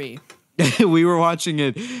disagree. We were watching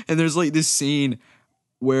it, and there's like this scene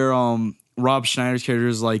where Rob Schneider's character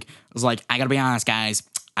was like, I gotta be honest, guys.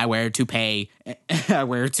 I wear a toupee. I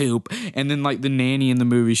wear a toque. And then like the nanny in the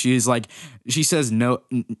movie, she says no,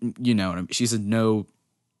 you know what I mean? She said no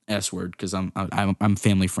S word because I'm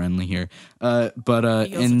family friendly here.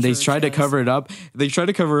 And they tried to cover it up. They tried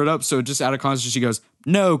to cover it up, so just out of context, she goes,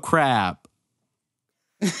 "No crap."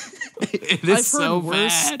 It is so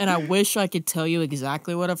worse, bad. And I wish I could tell you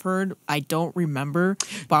exactly what I've heard. I don't remember.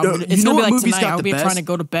 But it's gonna be like tonight. I'll be trying to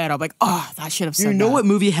go to bed. I'm like, oh, I should have said that. You know what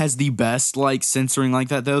movie has the best like censoring like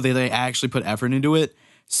that though? They actually put effort into it.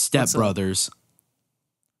 Step Brothers.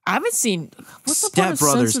 I haven't seen. What's the point of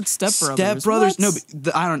censored Step Brothers? Step Brothers. No,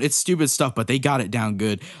 I don't. It's stupid stuff, but they got it down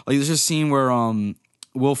good. Like there's a scene where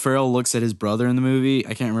Will Ferrell looks at his brother in the movie.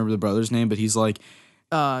 I can't remember the brother's name, but he's like.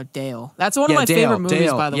 Dale. That's one of my favorite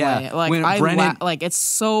movies, by the way. Like it's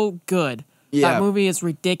so good. Yeah. That movie is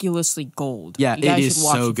ridiculously gold. Yeah, you guys it is should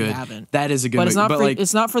watch so if good. You haven't. That is a good but movie.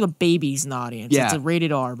 It's not for the babies and audience. Yeah. It's a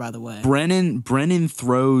rated R, by the way. Brennan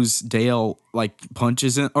throws Dale like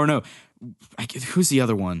punches in, or no, who's the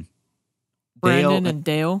other one? Brennan and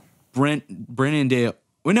Dale. Brennan and Dale.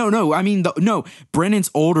 Well, no. I mean,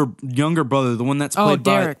 Brennan's younger brother, the one that's played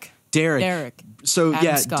by Derek. So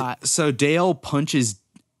Adam Scott. So Dale punches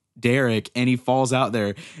Derek and he falls out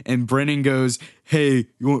there, and Brennan goes, "Hey,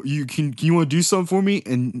 you want to do something for me?"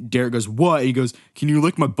 And Derek goes, "What?" He goes, "Can you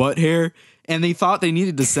lick my butt hair?" And they thought they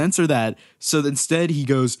needed to censor that, so instead he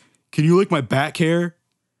goes, "Can you lick my back hair?"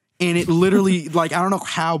 And it literally, like, I don't know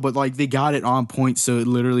how, but like they got it on point, so it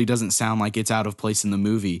literally doesn't sound like it's out of place in the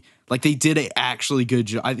movie. Like they did an actually good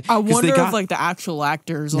job. I wonder if like the actual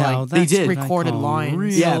actors they did recorded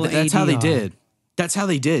lines. Yeah, that's how they did. That's how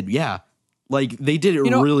they did. Yeah. Like, they did it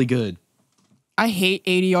really good. I hate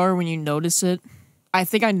ADR when you notice it. I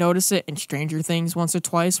think I noticed it in Stranger Things once or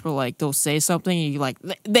twice where, like, they'll say something and you're like,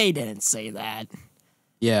 they didn't say that.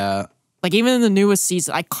 Yeah. Like, even in the newest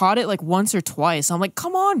season, I caught it, like, once or twice. I'm like,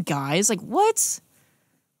 come on, guys. Like, what?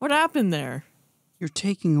 What happened there? You're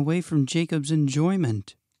taking away from Jacob's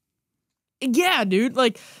enjoyment. Yeah, dude.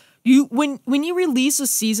 Like, when you release a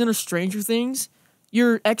season of Stranger Things,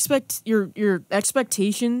 your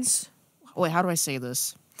expectations... Wait, how do I say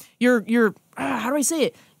this? How do I say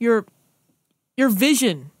it? Your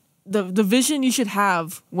vision, the vision you should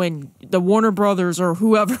have when the Warner Brothers or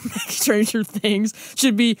whoever makes Stranger Things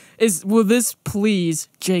should be will this please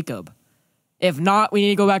Jacob? If not, we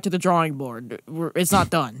need to go back to the drawing board. It's not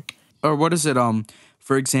done. Or what is it?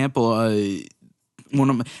 For example, I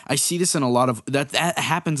see this in a lot of that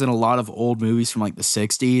happens in a lot of old movies from like the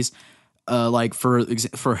 60s. Like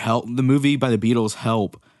for Help, the movie by the Beatles,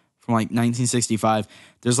 Help. From like 1965,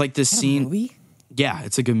 there's like this scene. Movie? Yeah,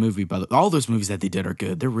 it's a good movie. All those movies that they did are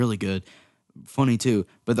good. They're really good, funny too.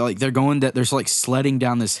 But they're like sledding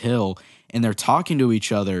down this hill and they're talking to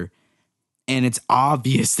each other, and it's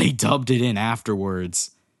obvious they dubbed it in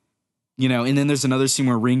afterwards. You know, and then there's another scene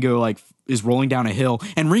where Ringo like is rolling down a hill,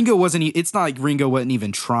 and Ringo wasn't. It's not like Ringo wasn't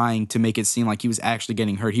even trying to make it seem like he was actually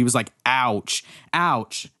getting hurt. He was like, "Ouch,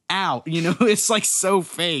 ouch." Out, you know, it's like so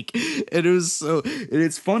fake.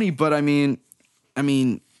 It's funny, but I mean,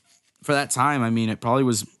 for that time, I mean, it probably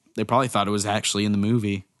was. They probably thought it was actually in the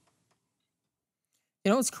movie.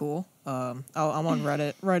 You know what's cool? I'm on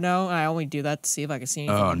Reddit right now, and I only do that to see if I can see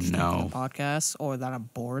anything from the podcast or that I'm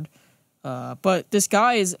bored. But this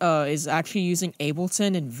guy is actually using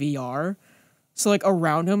Ableton in VR. So like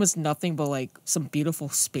around him is nothing but like some beautiful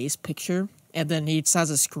space picture, and then he just has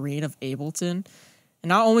a screen of Ableton. And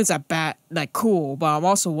not only is that cool, but I'm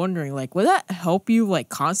also wondering like, would that help you like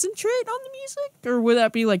concentrate on the music, or would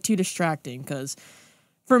that be like too distracting? Because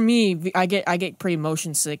for me, I get pretty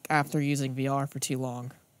motion sick after using VR for too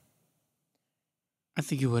long. I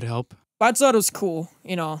think it would help. I thought it was cool,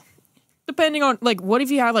 you know. Depending on, like, what if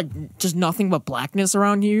you had, like, just nothing but blackness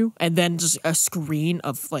around you and then just a screen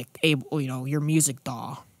of, like, your music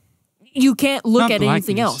DAW? You can't look at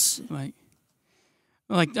anything else. Like,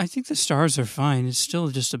 I think the stars are fine. It's still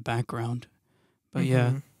just a background. But,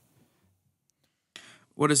 yeah.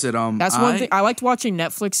 What is it? That's one thing. I liked watching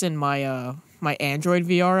Netflix in my my Android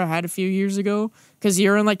VR I had a few years ago, because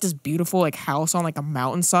you're in like this beautiful like house on like a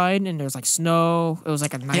mountainside, and there's like snow. It was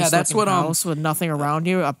like a nice house with nothing around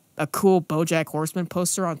you. A cool BoJack Horseman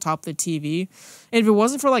poster on top of the TV. And if it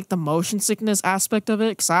wasn't for like the motion sickness aspect of it,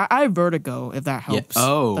 because I have vertigo, if that helps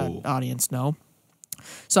the audience know.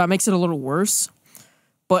 So that makes it a little worse.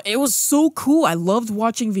 But it was so cool. I loved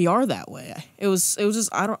watching VR that way. It was just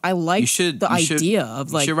I liked the idea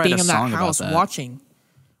of like being in that house watching.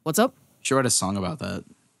 What's up? You should write a song about that.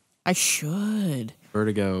 I should.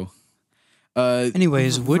 Vertigo.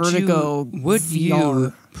 Anyways, would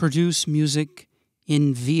you produce music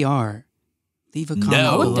in VR? Leave a comment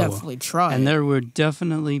below. I would definitely try. And there would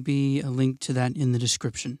definitely be a link to that in the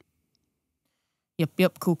description.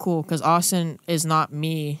 Yep, cool. Because Austin is not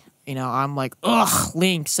me. You know, I'm like, ugh,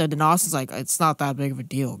 Link said, and Austin's like, it's not that big of a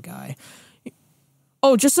deal, guy.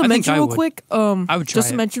 Oh, just to mention real quick, I would try just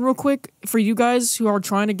to mention real quick, for you guys who are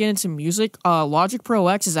trying to get into music, Logic Pro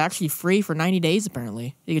X is actually free for 90 days,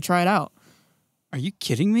 apparently. You can try it out. Are you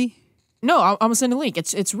kidding me? No, I'm going to send a link.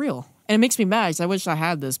 It's real. And it makes me mad, because I wish I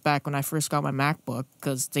had this back when I first got my MacBook,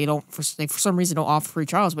 because they for some reason don't offer free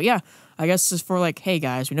trials. But yeah, I guess it's for like, hey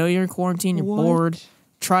guys, we know you're in quarantine, you're bored,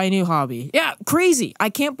 try a new hobby. Yeah, crazy. I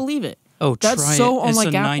can't believe it. Oh, that's try so it. unlike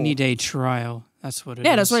It's a Apple. 90-day trial. That's what it is.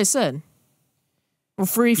 Yeah, that's what I said. Well,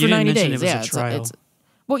 free for you 90 didn't days. Mention it was a trial.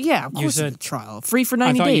 Well, yeah, of course it's a trial. Free for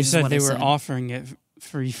 90 days. I thought you said they were said. offering it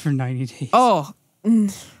free for 90 days. Oh,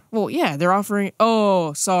 well, yeah, they're offering.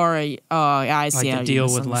 Oh, sorry. Yeah, I see. Like the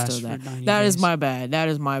deal would last for 90 days. That is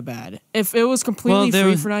my bad. If it was completely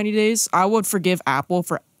free for 90 days, I would forgive Apple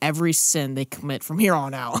for every sin they commit from here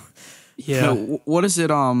on out. Yeah. No, what is it?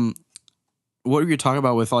 What were you talking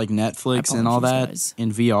about with like Netflix and all that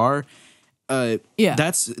in VR?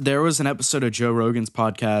 Yeah, there was an episode of Joe Rogan's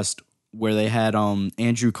podcast where they had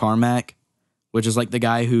Andrew Carmack, which is like the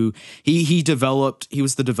guy who he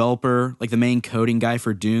was the developer, like the main coding guy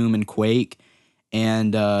for Doom and Quake,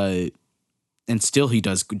 and still he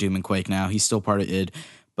does Doom and Quake now. He's still part of id,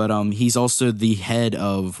 but he's also the head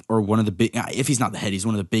of, or one of the big, if he's not the head, he's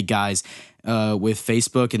one of the big guys with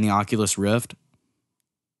Facebook and the Oculus Rift.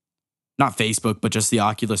 Not Facebook, but just the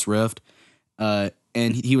Oculus Rift.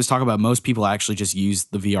 And he was talking about most people actually just use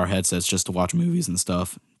the VR headsets just to watch movies and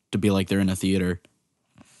stuff, to be like they're in a theater.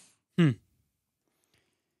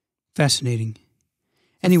 Fascinating.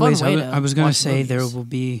 Anyways, I was going to say there will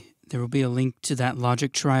be a link to that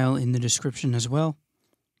Logic trial in the description as well.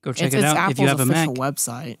 Go check it out Apple's if you have a Mac.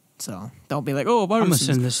 Website, so don't be like, oh, I'm going to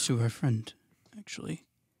send this to our friend, actually.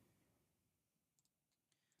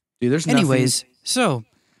 Dude, there's Anyways, so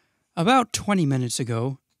about 20 minutes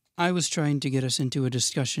ago, I was trying to get us into a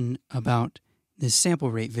discussion about this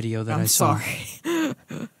sample rate video that I saw. Sorry.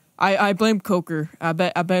 I blame Coker. I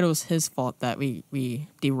bet it was his fault that we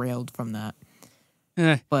derailed from that.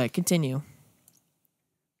 But continue.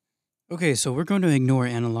 Okay, so we're going to ignore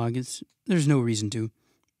analog. There's no reason to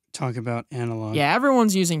talk about analog. Yeah,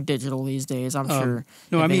 everyone's using digital these days, I'm sure.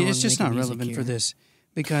 No, I mean, it's just not relevant for this.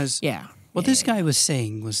 Because what this guy was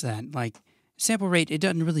saying was that, like, sample rate, it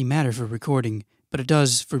doesn't really matter for recording, but it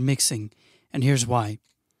does for mixing. And here's why.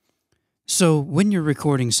 So when you're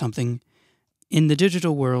recording something, in the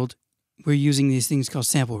digital world, we're using these things called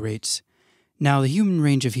sample rates. Now, the human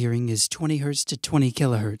range of hearing is 20 hertz to 20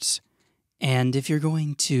 kilohertz. And if you're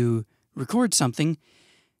going to record something,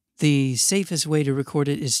 the safest way to record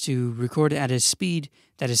it is to record it at a speed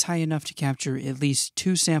that is high enough to capture at least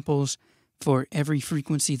 2 samples for every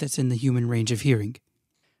frequency that's in the human range of hearing.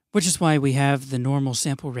 Which is why we have the normal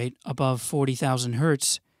sample rate above 40,000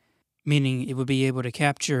 hertz, meaning it would be able to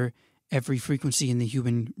capture every frequency in the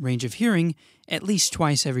human range of hearing at least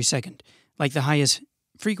twice every second. Like the highest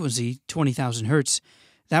frequency, 20,000 hertz,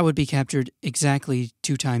 that would be captured exactly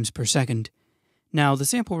 2 times per second. Now, the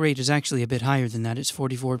sample rate is actually a bit higher than that. It's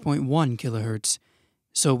 44.1 kilohertz.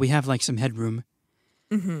 So we have like some headroom.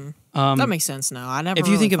 That makes sense now. I never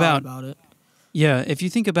really thought about it. Yeah, if you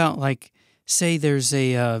think about, like, say there's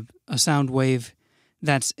a sound wave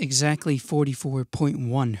that's exactly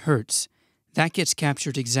 44.1 hertz, that gets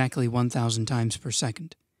captured exactly 1,000 times per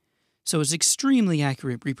second. So it's extremely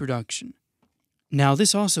accurate reproduction. Now,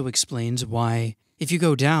 this also explains why if you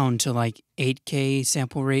go down to like 8K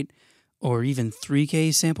sample rate or even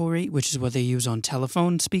 3K sample rate, which is what they use on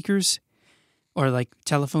telephone speakers or like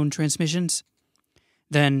telephone transmissions,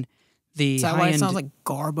 then the Is that why it sounds like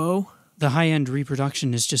Garbo? The high-end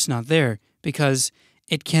reproduction is just not there because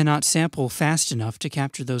it cannot sample fast enough to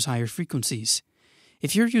capture those higher frequencies.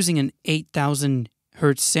 If you're using an 8,000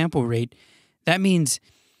 hertz sample rate, that means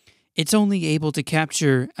it's only able to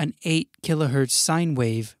capture an 8 kilohertz sine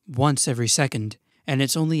wave once every second, and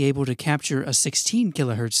it's only able to capture a 16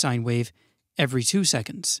 kilohertz sine wave every 2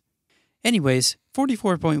 seconds. Anyways,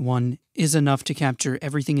 44.1 is enough to capture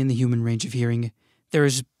everything in the human range of hearing. There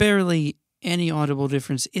is barely any audible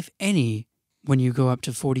difference, if any, when you go up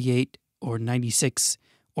to 48 or 96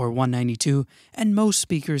 or 192, and most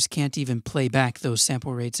speakers can't even play back those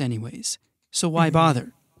sample rates anyways. So why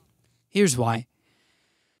bother? Here's why.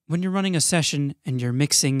 When you're running a session and you're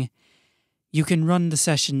mixing, you can run the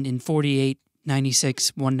session in 48,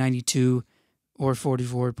 96, 192, or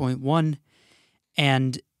 44.1,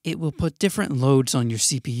 and it will put different loads on your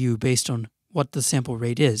CPU based on what the sample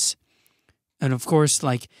rate is. And of course,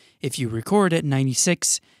 like if you record at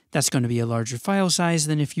 96, that's going to be a larger file size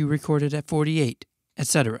than if you record it at 48,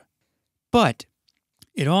 etc. But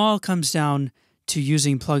it all comes down to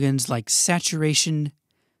using plugins like saturation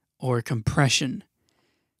or compression.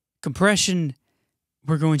 Compression,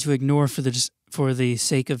 we're going to ignore for the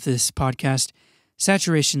sake of this podcast.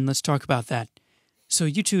 Saturation, let's talk about that. So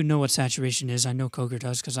you two know what saturation is. I know Coker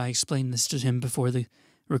does because I explained this to him before the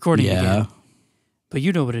recording began. But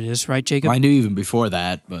you know what it is, right, Jacob? Well, I knew even before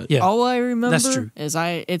that, but yeah. All I remember That's true. is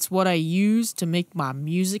it's what I use to make my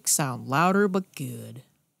music sound louder but good.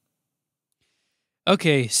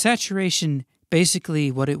 Okay, saturation, basically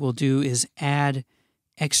what it will do is add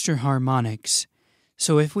extra harmonics.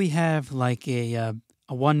 So if we have like a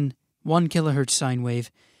 1 kilohertz sine wave,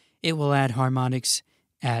 it will add harmonics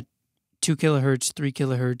at 2 kilohertz, 3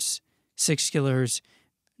 kilohertz, 6 kilohertz.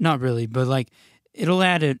 Not really, but like it'll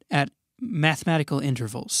add it at mathematical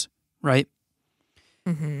intervals, right?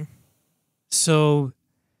 So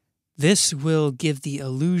this will give the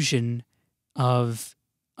illusion of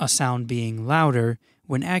a sound being louder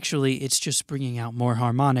when actually it's just bringing out more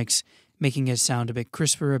harmonics, making it sound a bit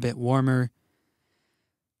crisper, a bit warmer.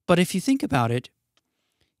 But if you think about it,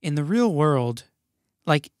 in the real world,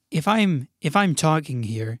 like if I'm talking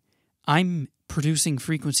here, I'm producing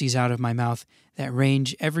frequencies out of my mouth that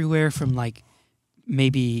range everywhere from like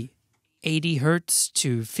maybe 80 hertz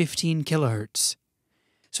to 15 kilohertz.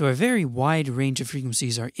 So a very wide range of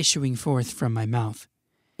frequencies are issuing forth from my mouth.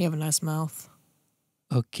 You have a nice mouth.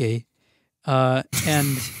 Okay.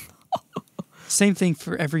 And same thing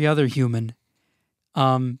for every other human.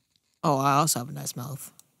 I also have a nice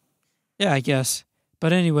mouth. Yeah, I guess.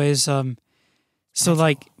 But anyways, so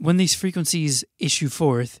like when these frequencies issue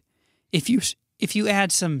forth, if you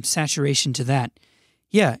add some saturation to that,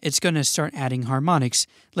 yeah, it's going to start adding harmonics.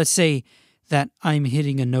 Let's say that I'm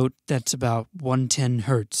hitting a note that's about 110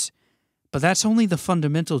 hertz. But that's only the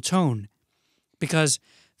fundamental tone, because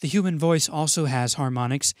the human voice also has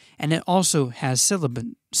harmonics, and it also has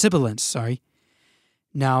sibilance.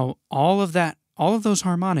 Now, all of those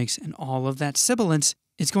harmonics and all of that sibilance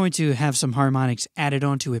is going to have some harmonics added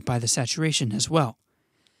onto it by the saturation as well.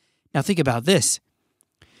 Now think about this.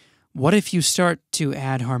 What if you start to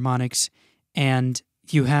add harmonics and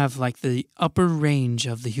you have like the upper range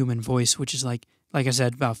of the human voice, which is like I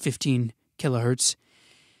said, about 15 kilohertz,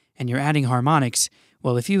 and you're adding harmonics?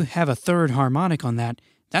 Well, if you have a third harmonic on that,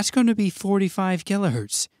 that's going to be 45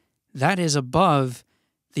 kilohertz. That is above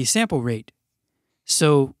the sample rate.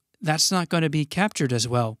 So that's not going to be captured as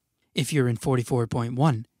well if you're in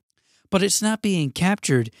 44.1. But it's not being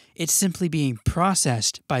captured, it's simply being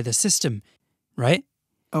processed by the system, right?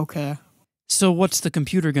 Okay. So what's the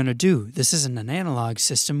computer going to do? This isn't an analog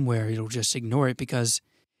system where it'll just ignore it, because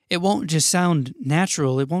it won't just sound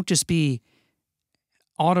natural. It won't just be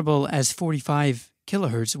audible as 45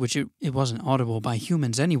 kilohertz, which it wasn't audible by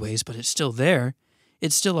humans anyways, but it's still there.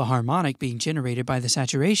 It's still a harmonic being generated by the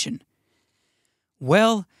saturation.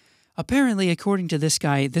 Well, apparently, according to this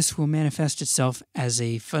guy, this will manifest itself as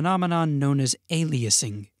a phenomenon known as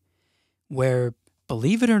aliasing, where,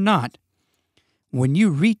 believe it or not, When you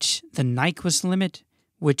reach the Nyquist limit,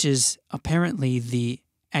 which is apparently the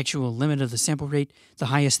actual limit of the sample rate, the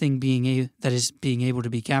highest thing that is being able to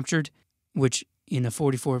be captured, which in a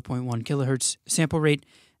 44.1 kilohertz sample rate,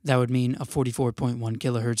 that would mean a 44.1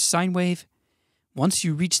 kilohertz sine wave. Once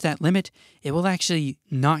you reach that limit, it will actually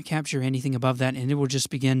not capture anything above that, and it will just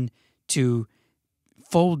begin to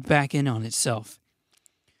fold back in on itself.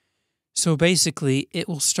 So basically, it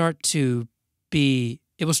will start to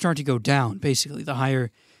go down. Basically,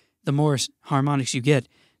 the more harmonics you get,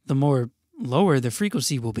 the more lower the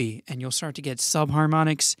frequency will be, and you'll start to get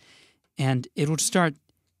subharmonics, and it'll start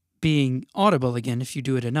being audible again if you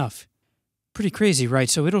do it enough. Pretty crazy, right?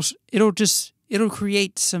 So it'll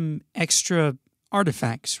create some extra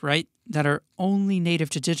artifacts, right, that are only native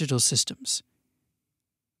to digital systems.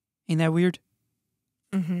 Ain't that weird?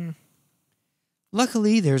 Mm-hmm.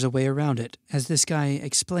 Luckily, there's a way around it. As this guy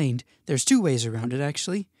explained, there's 2 ways around it,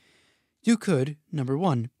 actually. You could, number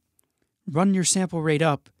 1, run your sample rate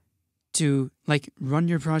up to, run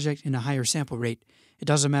your project in a higher sample rate. It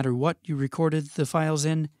doesn't matter what you recorded the files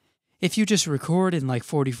in. If you just record in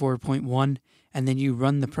 44.1 and then you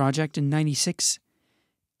run the project in 96,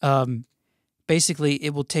 basically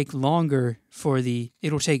it will take longer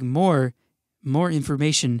it'll take more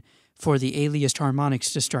information for the aliased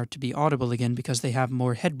harmonics to start to be audible again because they have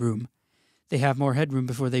more headroom. They have more headroom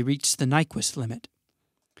before they reach the Nyquist limit.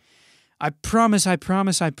 I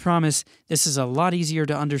promise, this is a lot easier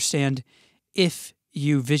to understand if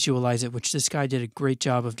you visualize it, which this guy did a great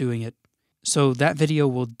job of doing it. So that video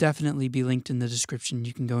will definitely be linked in the description.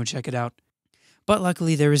 You can go and check it out. But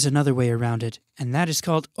luckily there is another way around it, and that is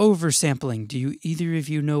called oversampling. Do either of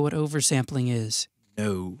you know what oversampling is?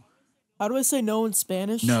 No. How do I say no in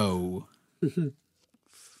Spanish? No.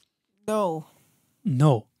 No.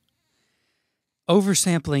 No.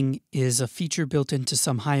 Oversampling is a feature built into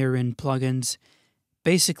some higher-end plugins.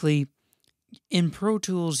 Basically, in Pro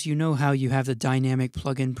Tools, you know how you have the dynamic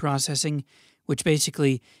plugin processing, which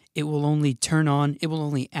basically it will only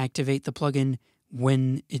activate the plugin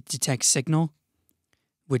when it detects signal,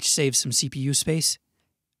 which saves some CPU space.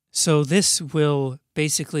 So this will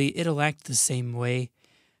it'll act the same way.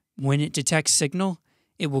 When it detects signal,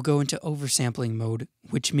 it will go into oversampling mode,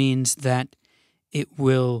 which means that it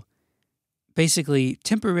will basically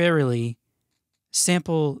temporarily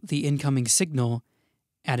sample the incoming signal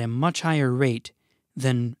at a much higher rate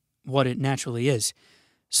than what it naturally is.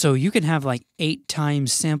 So you can have 8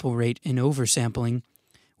 times sample rate in oversampling,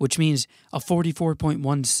 which means a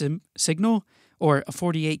 44.1 signal or a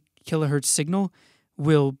 48 kilohertz signal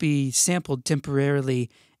will be sampled temporarily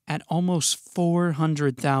at almost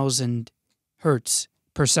 400,000 hertz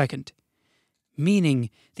per second, meaning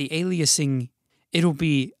the aliasing, it'll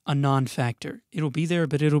be a non-factor. It'll be there,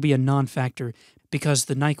 but it'll be a non-factor because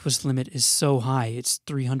the Nyquist limit is so high. It's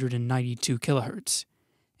 392 kilohertz,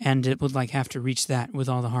 and it would have to reach that with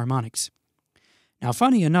all the harmonics. Now,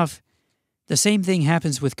 funny enough, the same thing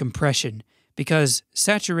happens with compression because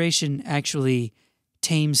saturation actually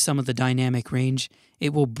tames some of the dynamic range.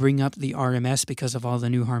 It will bring up the RMS because of all the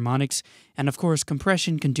new harmonics, and of course,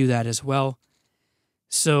 compression can do that as well.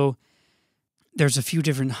 So there's a few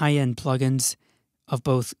different high-end plugins of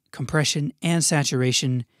both compression and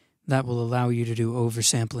saturation that will allow you to do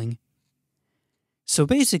oversampling. So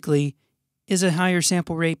basically, is a higher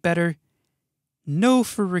sample rate better? No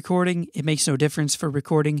for recording. It makes no difference for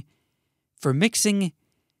recording. For mixing,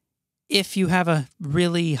 if you have a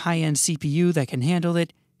really high-end CPU that can handle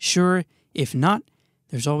it, sure. If not,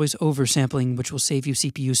 there's always oversampling, which will save you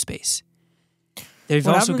CPU space. What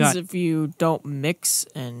happens if you don't mix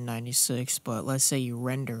in 96, but let's say you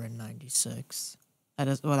render in 96?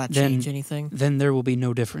 Will that change anything? Then there will be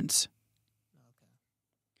no difference. Okay.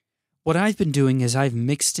 What I've been doing is I've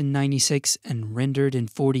mixed in 96 and rendered in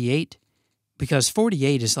 48, because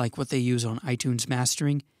 48 is what they use on iTunes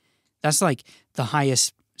mastering. That's the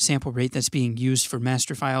highest sample rate that's being used for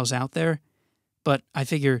master files out there. But I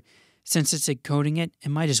figure since it's encoding it, it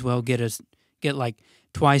might as well get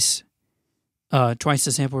twice the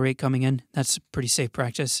sample rate coming in. That's pretty safe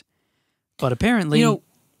practice. But apparently,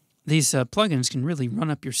 these plugins can really run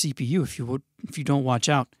up your CPU if you don't watch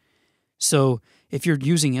out. So if you're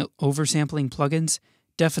using oversampling plugins,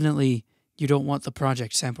 definitely you don't want the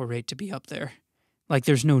project sample rate to be up there.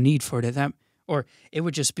 There's no need for it or it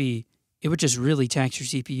would just really tax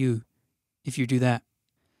your CPU if you do that.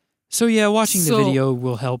 So yeah, watching the video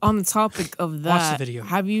will help. On the topic of that, watch the video.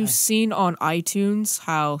 Have you seen on iTunes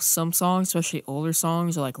how some songs, especially older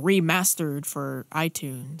songs, are remastered for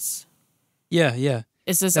iTunes? Yeah.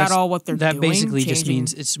 Is that all what they're doing? That basically just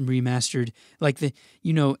means it's remastered.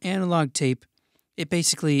 Analog tape,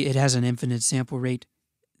 it has an infinite sample rate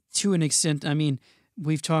to an extent. I mean,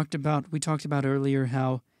 we talked about earlier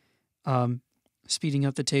how speeding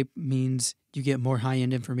up the tape means you get more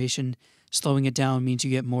high-end information. Slowing it down means you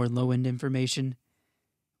get more low-end information.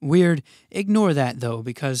 Weird. Ignore that, though,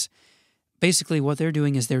 because basically what they're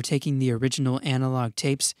doing is they're taking the original analog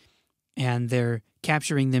tapes and they're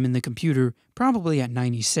capturing them in the computer, probably at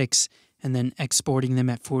 96, and then exporting them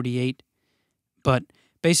at 48. But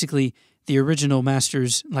basically, the original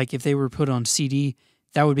masters, like if they were put on CD,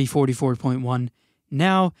 that would be 44.1.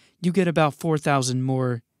 Now you get about 4,000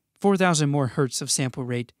 more hertz of sample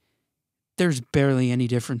rate. There's barely any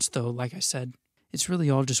difference, though, like I said. It's really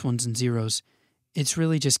all just ones and zeros. It's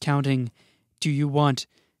really just counting, do you want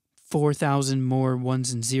 4,000 more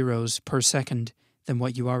ones and zeros per second than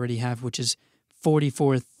what you already have, which is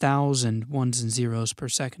 44,000 ones and zeros per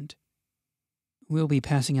second. We'll be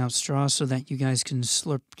passing out straws so that you guys can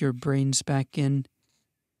slurp your brains back in.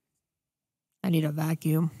 I need a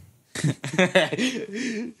vacuum.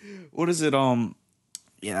 What is it?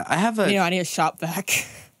 Yeah, I have I need a shop vac.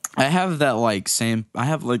 I have that I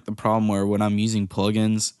have the problem where when I'm using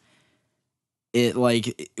plugins, it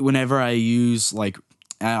whenever I use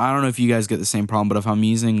I don't know if you guys get the same problem, but if I'm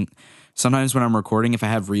using, sometimes when I'm recording, if I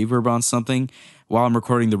have reverb on something, while I'm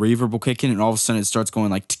recording, the reverb will kick in and all of a sudden it starts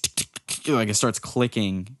going it starts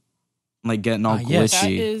clicking, getting all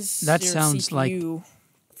glitchy. That sounds CPU like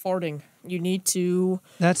farting. You need to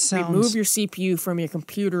remove your CPU from your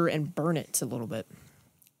computer and burn it a little bit.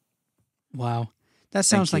 Wow. That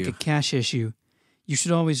sounds like a cache issue. You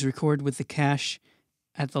should always record with the cache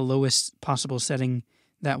at the lowest possible setting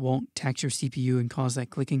that won't tax your CPU and cause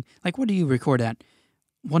that clicking. What do you record at?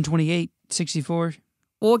 128, 64?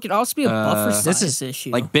 Well, it could also be a buffer size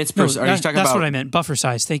issue. Bits per... Are you talking about... That's what I meant. Buffer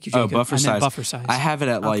size. Thank you, Jacob. Buffer size. Buffer size. I have it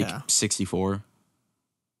at 64.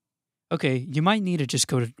 Okay, you might need to just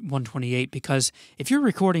go to 128 because if you're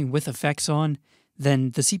recording with effects on,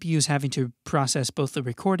 then the CPU is having to process both the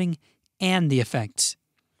recording and the effects.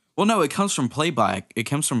 Well, no, it comes from playback. I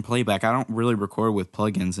don't really record with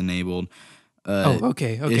plugins enabled.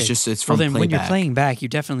 Okay. It's from playback. When you're playing back, you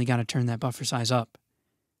definitely got to turn that buffer size up.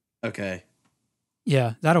 Okay.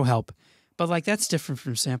 Yeah, that'll help. But that's different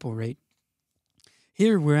from sample rate.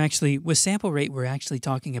 Here with sample rate, we're actually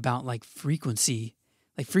talking about frequencies,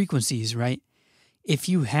 right? If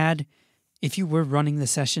you were running the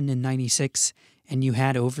session in 96 and you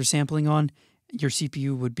had oversampling on, your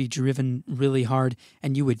CPU would be driven really hard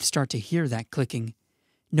and you would start to hear that clicking,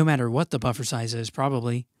 no matter what the buffer size is,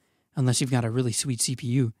 probably, unless you've got a really sweet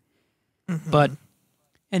CPU. Mm-hmm. But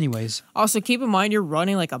anyways. Also, keep in mind you're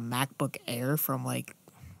running a MacBook Air from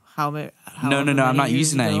how many? No, I'm not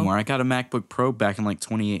using that anymore. I got a MacBook Pro back in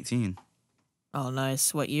 2018. Oh,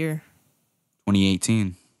 nice. What year?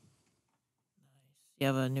 2018. You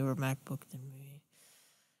have a newer MacBook than me.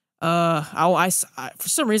 For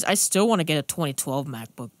some reason, I still want to get a 2012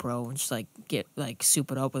 MacBook Pro and just get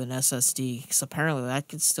soup it up with an SSD because apparently that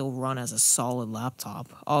could still run as a solid laptop.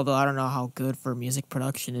 Although I don't know how good for music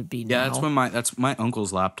production it'd be now. Yeah, that's my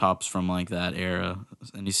uncle's laptop's from that era,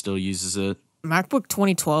 and he still uses it. MacBook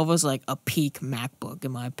 2012 was a peak MacBook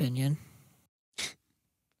in my opinion.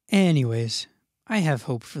 Anyways, I have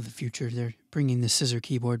hope for the future. They're bringing the scissor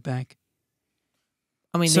keyboard back.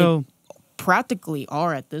 I mean, they practically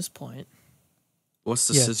are at this point. What's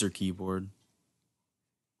the scissor keyboard?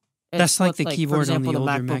 That's the keyboard on the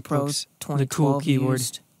older MacBooks. The cool keyboard.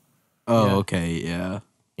 Used. Oh, okay, yeah.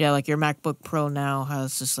 Yeah, your MacBook Pro now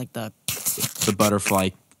has just the butterfly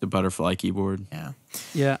keyboard. Yeah.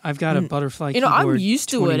 Yeah, I've got a butterfly keyboard. I'm used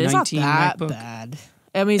to it. It's not that MacBook. Bad.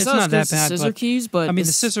 I mean, it's not that bad. Scissor keys, but I mean,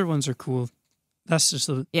 the scissor ones are cool. That's just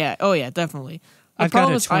yeah. Oh yeah, definitely. I've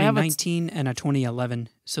got a 2019 and a 2011.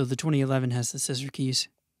 So the 2011 has the scissor keys.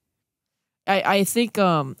 I think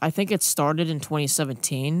it started in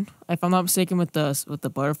 2017, if I'm not mistaken, with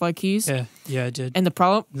the butterfly keys. Yeah, it did. And the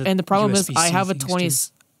problem is I have a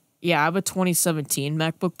 2017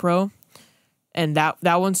 MacBook Pro, and that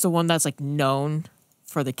one's the one that's known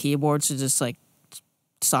for the keyboards to just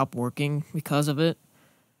stop working because of it.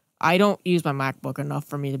 I don't use my MacBook enough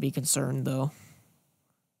for me to be concerned though,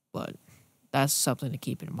 but that's something to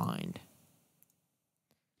keep in mind.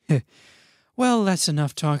 Well, that's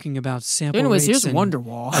enough talking about sample rates. Anyways, here's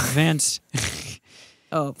Wonderwall. Advanced.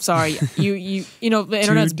 Oh, sorry. You know the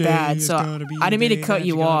internet's bad, so I didn't mean to cut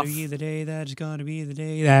you off. Today is gonna be the day that's gonna be the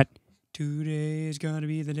day that. Today is gonna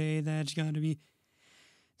be the day that's gonna be.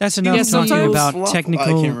 That's enough talking about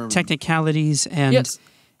technicalities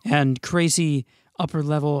and crazy upper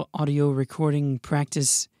level audio recording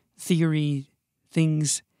practice theory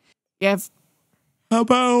things. Yeah. How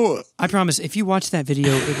about? I promise, if you watch that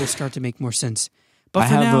video, it will start to make more sense. But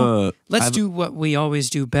for now, let's do what we always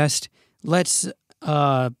do best. Let's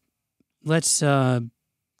talk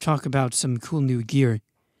about some cool new gear.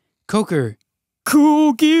 Coker.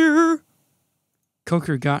 Cool gear.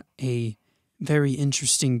 Coker got a very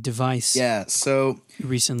interesting device. Yeah, so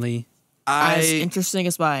recently. As interesting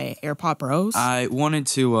as my AirPod Pros. I wanted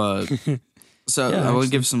to I will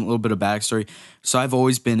give some little bit of backstory. So I've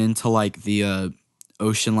always been into like the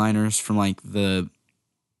ocean liners from like the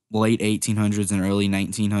late 1800s and early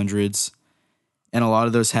 1900s. And a lot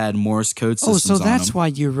of those had Morse code systems on them. Oh, so that's why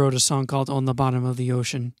you wrote a song called On the Bottom of the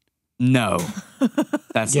Ocean. No.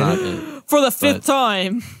 That's not it. For the fifth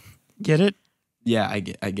time. Get it? Yeah, I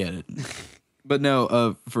get it. But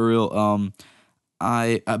no, for real,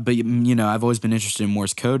 but you know, I've always been interested in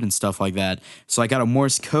Morse code and stuff like that. So I got a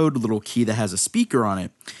Morse code little key that has a speaker on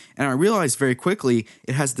it. And I realized very quickly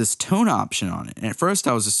it has this tone option on it. And at first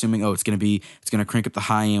I was assuming, it's going to crank up the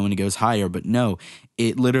high end when it goes higher. But no,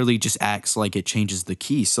 it literally just acts like it changes the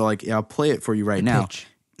key. So like, I'll play it for you right now. Pitch.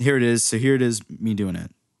 Here it is. So here it is, me doing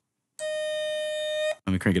it.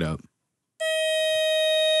 Let me crank it up.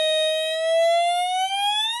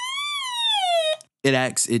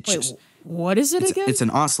 Wait, what is it again? It's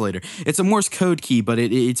an oscillator. It's a Morse code key, but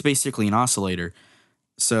it's basically an oscillator.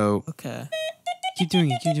 So okay, keep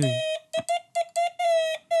doing it.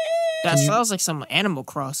 That sounds like some Animal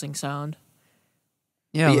Crossing sound.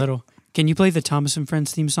 Yeah, a little. Can you play the Thomas and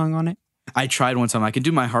Friends theme song on it? I tried one time. I can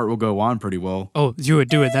do My Heart Will Go On pretty well. Oh, do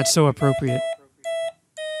it. That's so appropriate.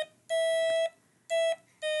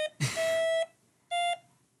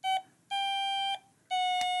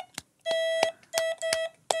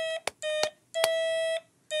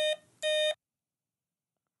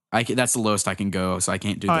 That's the lowest I can go, so I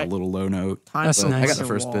can't do the little low note. That's nice. I got the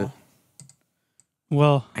first bit.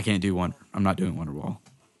 Well, I can't do one. I'm not doing Wonderwall.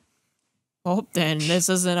 Well, then this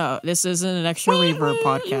isn't an extra reverb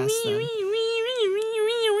podcast. Then.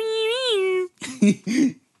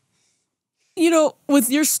 You know,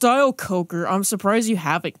 with your style, Coker, I'm surprised you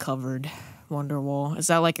haven't covered Wonderwall. Is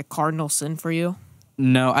that like a cardinal sin for you?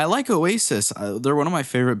 No, I like Oasis. They're one of my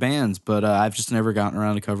favorite bands, but I've just never gotten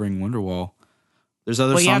around to covering Wonderwall. There's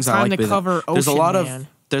other songs I like.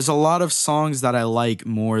 There's a lot of songs that I like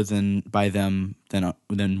more than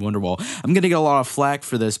Wonderwall. I'm gonna get a lot of flack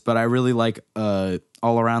for this, but I really like All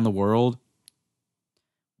Around the World.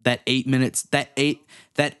 That 8 minutes, that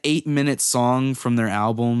 8-minute song from their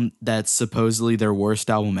album that's supposedly their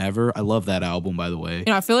worst album ever. I love that album, by the way. You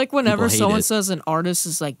know, I feel like whenever someone says an artist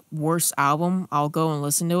is like worst album, I'll go and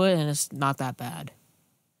listen to it, and it's not that bad.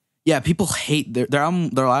 Yeah, people hate their album.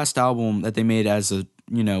 Their last album that they made as it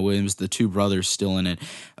was the two brothers still in it.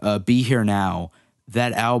 Be Here Now.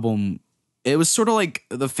 That album, it was sort of like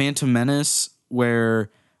the Phantom Menace,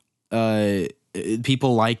 where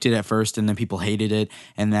people liked it at first and then people hated it,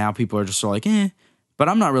 and now people are just sort of like, eh. But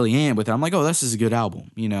I'm not really with it. I'm like, this is a good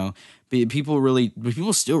album, you know.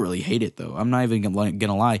 People still really hate it though. I'm not even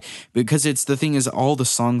gonna lie, because the thing is, all the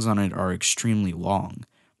songs on it are extremely long.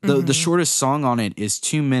 The shortest song on it is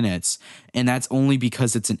 2 minutes, and that's only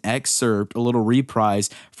because it's an excerpt, a little reprise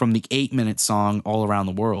from the 8-minute song All Around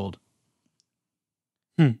the World.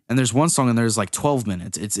 And there's one song in there is like 12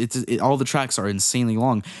 minutes. All the tracks are insanely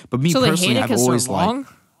long. But me personally, I've always liked.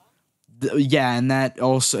 Yeah, and that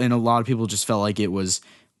also, and a lot of people just felt like it was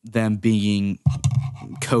them being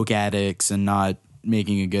coke addicts and not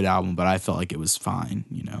making a good album. But I felt like it was fine,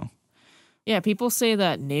 you know. Yeah, people say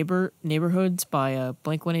that Neighborhoods by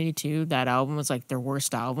Blink-182, that album is like their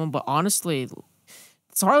worst album, but honestly,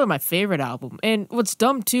 it's hardly my favorite album. And what's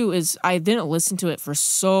dumb too is I didn't listen to it for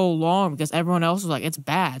so long because everyone else was like, it's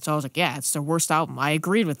bad. So I was like, yeah, it's their worst album. I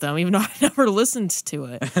agreed with them, even though I never listened to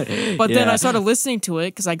it. But then I started listening to it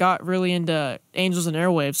because I got really into Angels and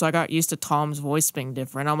Airwaves, so I got used to Tom's voice being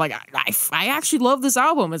different. I'm like, I actually love this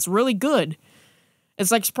album. It's really good. It's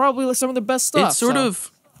like probably like some of the best stuff.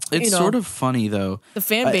 It's sort of funny though. The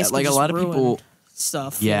fan base like a lot of people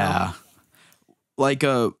stuff. Yeah. Like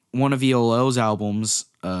one of ELO's albums,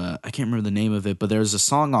 I can't remember the name of it, but there's a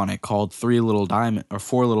song on it called 4 Little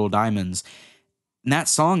Diamonds. And that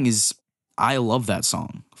song I love that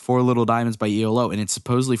song. 4 Little Diamonds by ELO, and it's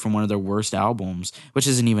supposedly from one of their worst albums, which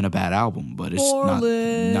isn't even a bad album, but it's not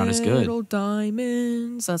as good. 4 Little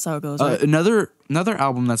Diamonds. That's how it goes. Right? Another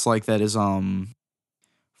album that's like that is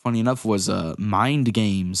funny enough, was Mind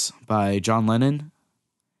Games by John Lennon.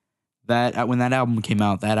 That when that album came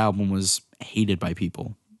out, that album was hated by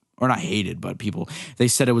people. Or not hated, but they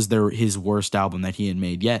said it was his worst album that he had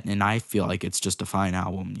made yet, and I feel like it's just a fine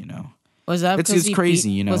album, you know. Was that it's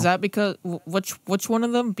crazy, you know. Was that because which one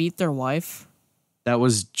of them beat their wife? That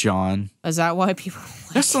was John. Is that why people?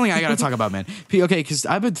 That's something I gotta talk about, man. Okay, because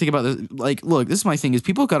I've been thinking about this. Like, look, this is my thing: is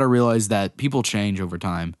people gotta realize that people change over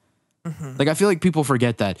time. Like, I feel like people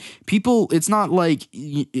forget that people. It's not like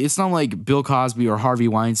Bill Cosby or Harvey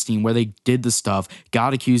Weinstein where they did the stuff,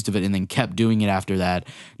 got accused of it, and then kept doing it after that.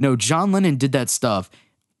 No, John Lennon did that stuff.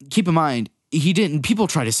 Keep in mind, he didn't. People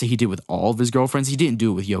try to say he did with all of his girlfriends. He didn't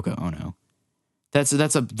do it with Yoko Ono. That's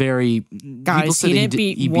a very guys. He didn't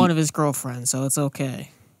beat one of his girlfriends, so it's okay.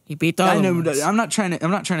 He beat the other ones. I'm not trying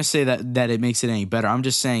to say that it makes it any better. I'm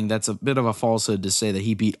just saying that's a bit of a falsehood to say that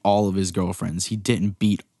he beat all of his girlfriends. He didn't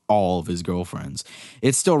beat all of his girlfriends.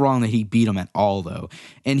 It's still wrong that he beat them at all, though,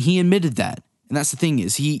 and he admitted that. And that's the thing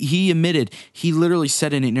is he admitted, he literally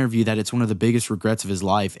said in an interview that it's one of the biggest regrets of his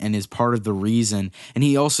life and is part of the reason. And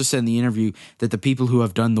he also said in the interview that the people who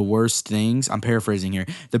have done the worst things, I'm paraphrasing here,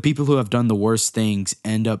 the people who have done the worst things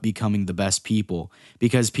end up becoming the best people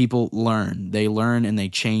because people learn. They learn and they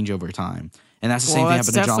change over time. And that's the same thing happened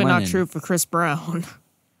to John Lennon. That's definitely not true for Chris Brown.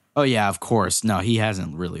 Oh, yeah, of course. No, he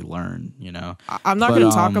hasn't really learned, you know. I'm not going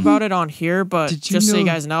to talk about it on here, but just so you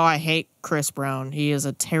guys know, I hate Chris Brown. He is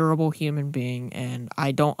a terrible human being, and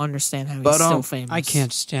I don't understand how he's so famous. I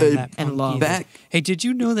can't stand that and love. Hey, did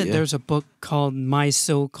you know that there's a book called My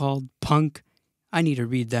So-Called Punk? I need to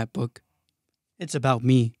read that book. It's about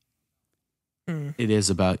me. It is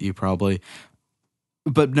about you, probably.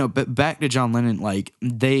 But no, but back to John Lennon, like,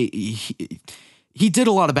 he did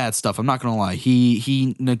a lot of bad stuff. I'm not going to lie.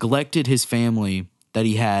 He neglected his family that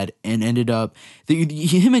he had and ended up...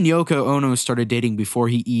 him and Yoko Ono started dating before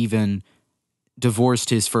he even divorced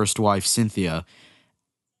his first wife, Cynthia.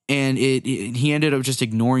 And he ended up just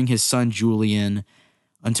ignoring his son, Julian,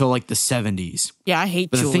 until like the 70s. Yeah, I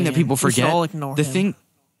hate Julian. The thing that people forget... all ignore him.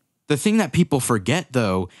 The thing that people forget,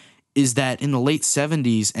 though, is that in the late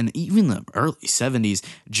 70s and even the early 70s,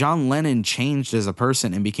 John Lennon changed as a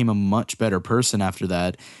person and became a much better person after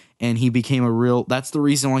that. And he became that's the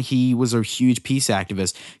reason why he was a huge peace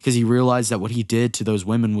activist, because he realized that what he did to those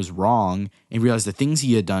women was wrong and realized the things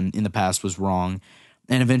he had done in the past was wrong.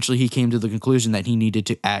 And eventually he came to the conclusion that he needed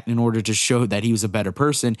to act in order to show that he was a better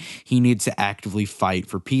person. He needed to actively fight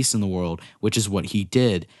for peace in the world, which is what he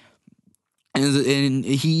did. And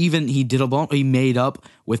he made up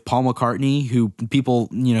with Paul McCartney, who people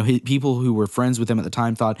who were friends with him at the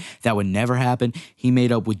time thought that would never happen. He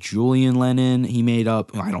made up with Julian Lennon.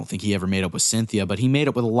 I don't think he ever made up with Cynthia, but he made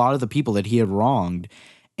up with a lot of the people that he had wronged.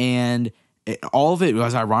 And all of it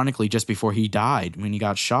was ironically just before he died when he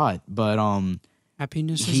got shot. But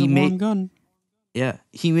happiness is a warm gun. Yeah,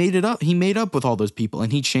 he made it up. He made up with all those people,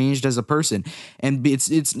 and he changed as a person. And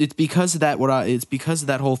it's because of that. It's because of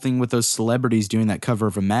that whole thing with those celebrities doing that cover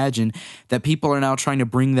of Imagine that people are now trying to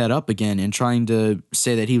bring that up again and trying to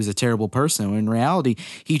say that he was a terrible person. When in reality,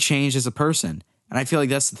 he changed as a person. And I feel like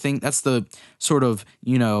that's the thing. That's the sort of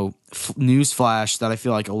news flash that I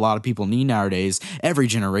feel like a lot of people need nowadays. Every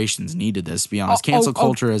generation's needed this. To be honest, cancel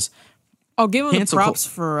culture is. I'll give him the props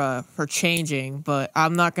for changing, but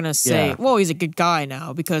I'm not going to say, well, he's a good guy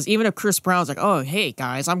now, because even if Chris Brown's like, oh, hey,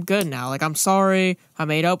 guys, I'm good now. Like, I'm sorry. I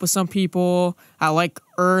made up with some people. I like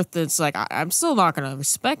Earth. It's like, I'm still not going to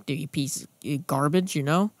respect you, you piece of garbage, you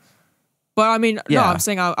know? But, I mean, no, I'm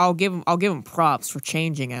saying I'll give him props for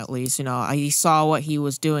changing at least. He saw what he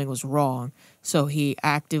was doing was wrong, so he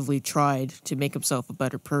actively tried to make himself a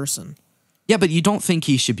better person. Yeah, but you don't think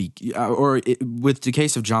he should be, with the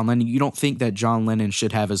case of John Lennon, you don't think that John Lennon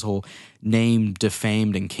should have his whole name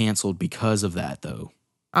defamed and canceled because of that, though?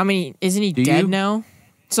 I mean, isn't he dead now?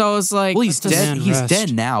 So it's like, well, he's dead. He's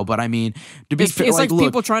dead now, but I mean, to be fair, it's like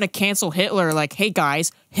people trying to cancel Hitler. Like, hey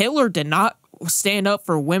guys, Hitler did not stand up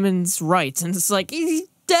for women's rights, and it's like he's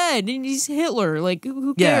dead and he's Hitler. Like,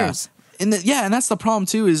 who cares? And that's the problem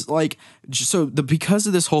too. Is like, because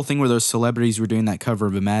of this whole thing where those celebrities were doing that cover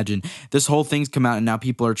of Imagine, this whole thing's come out, and now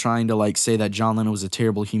people are trying to like say that John Lennon was a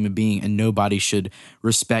terrible human being, and nobody should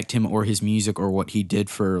respect him or his music or what he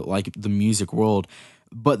did for like the music world.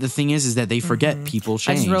 But the thing is that they forget people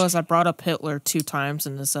change. I just realized I brought up Hitler 2 times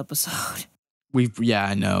in this episode.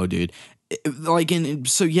 I know, dude.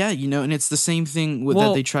 And it's the same thing with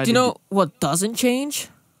that they tried. Do you know what doesn't change?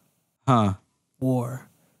 Huh? War.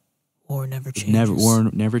 War never changes. War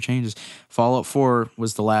never changes. Fallout 4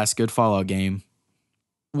 was the last good Fallout game.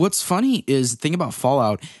 What's funny is the thing about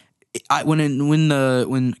Fallout.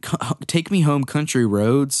 When Take Me Home Country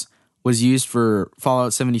Roads was used for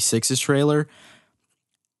Fallout 76's trailer,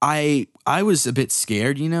 I was a bit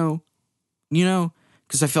scared, because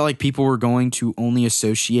I felt like people were going to only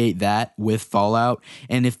associate that with Fallout,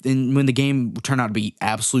 and when the game turned out to be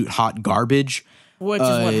absolute hot garbage, Which is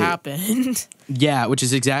what happened. Yeah, which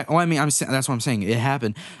is exactly. Well, I mean, that's what I'm saying. It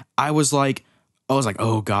happened. I was like,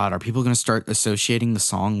 oh God, are people going to start associating the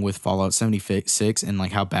song with Fallout 76 and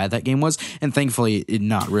like how bad that game was? And thankfully,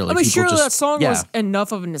 not really. I mean, surely that song was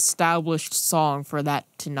enough of an established song for that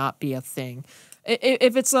to not be a thing.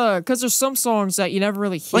 If it's because there's some songs that you never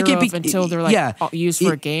really hear of until they're like used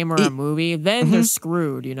for a game or a movie, then they're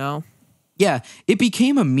screwed, you know? Yeah, it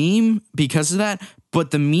became a meme because of that, but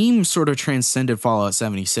the meme sort of transcended Fallout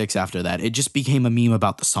 76 after that. It just became a meme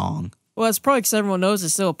about the song. Well, it's probably because everyone knows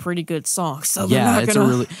it's still a pretty good song. So it's a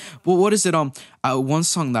really well. What is it? One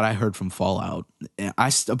song that I heard from Fallout. By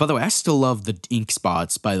the way, I still love the ink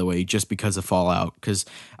spots. By the way, just because of Fallout, because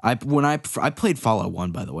I played Fallout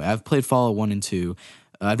 1. By the way, I've played Fallout 1 and 2.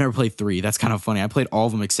 I've never played 3. That's kind of funny. I played all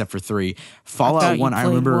of them except for 3. Fallout 1. I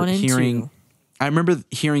remember hearing. I remember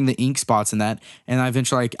hearing the ink spots in that, and I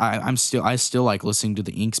eventually I still like listening to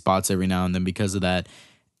the ink spots every now and then because of that.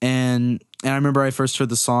 And I remember I first heard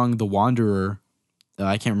the song "The Wanderer."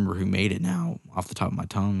 I can't remember who made it now off the tip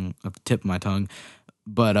of my tongue,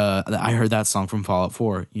 but I heard that song from Fallout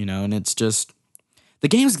 4. You know, and it's just the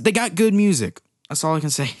games. They got good music. That's all I can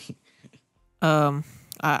say.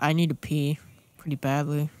 I need to pee pretty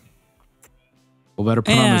badly. Well, better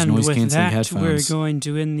put on those noise canceling headphones. We're going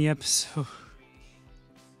to end the episode.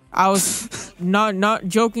 I was not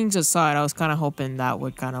joking aside. I was kind of hoping that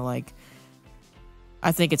would kind of like.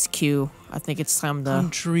 I think it's Q. I think it's time to.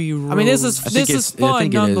 Country road. I mean, this is fun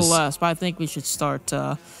nonetheless, but I think we should start.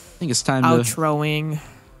 I think it's time outroing.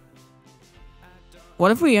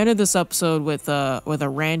 What if we ended this episode with a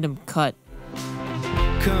random cut?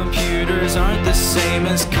 Computers aren't the same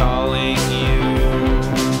as calling you.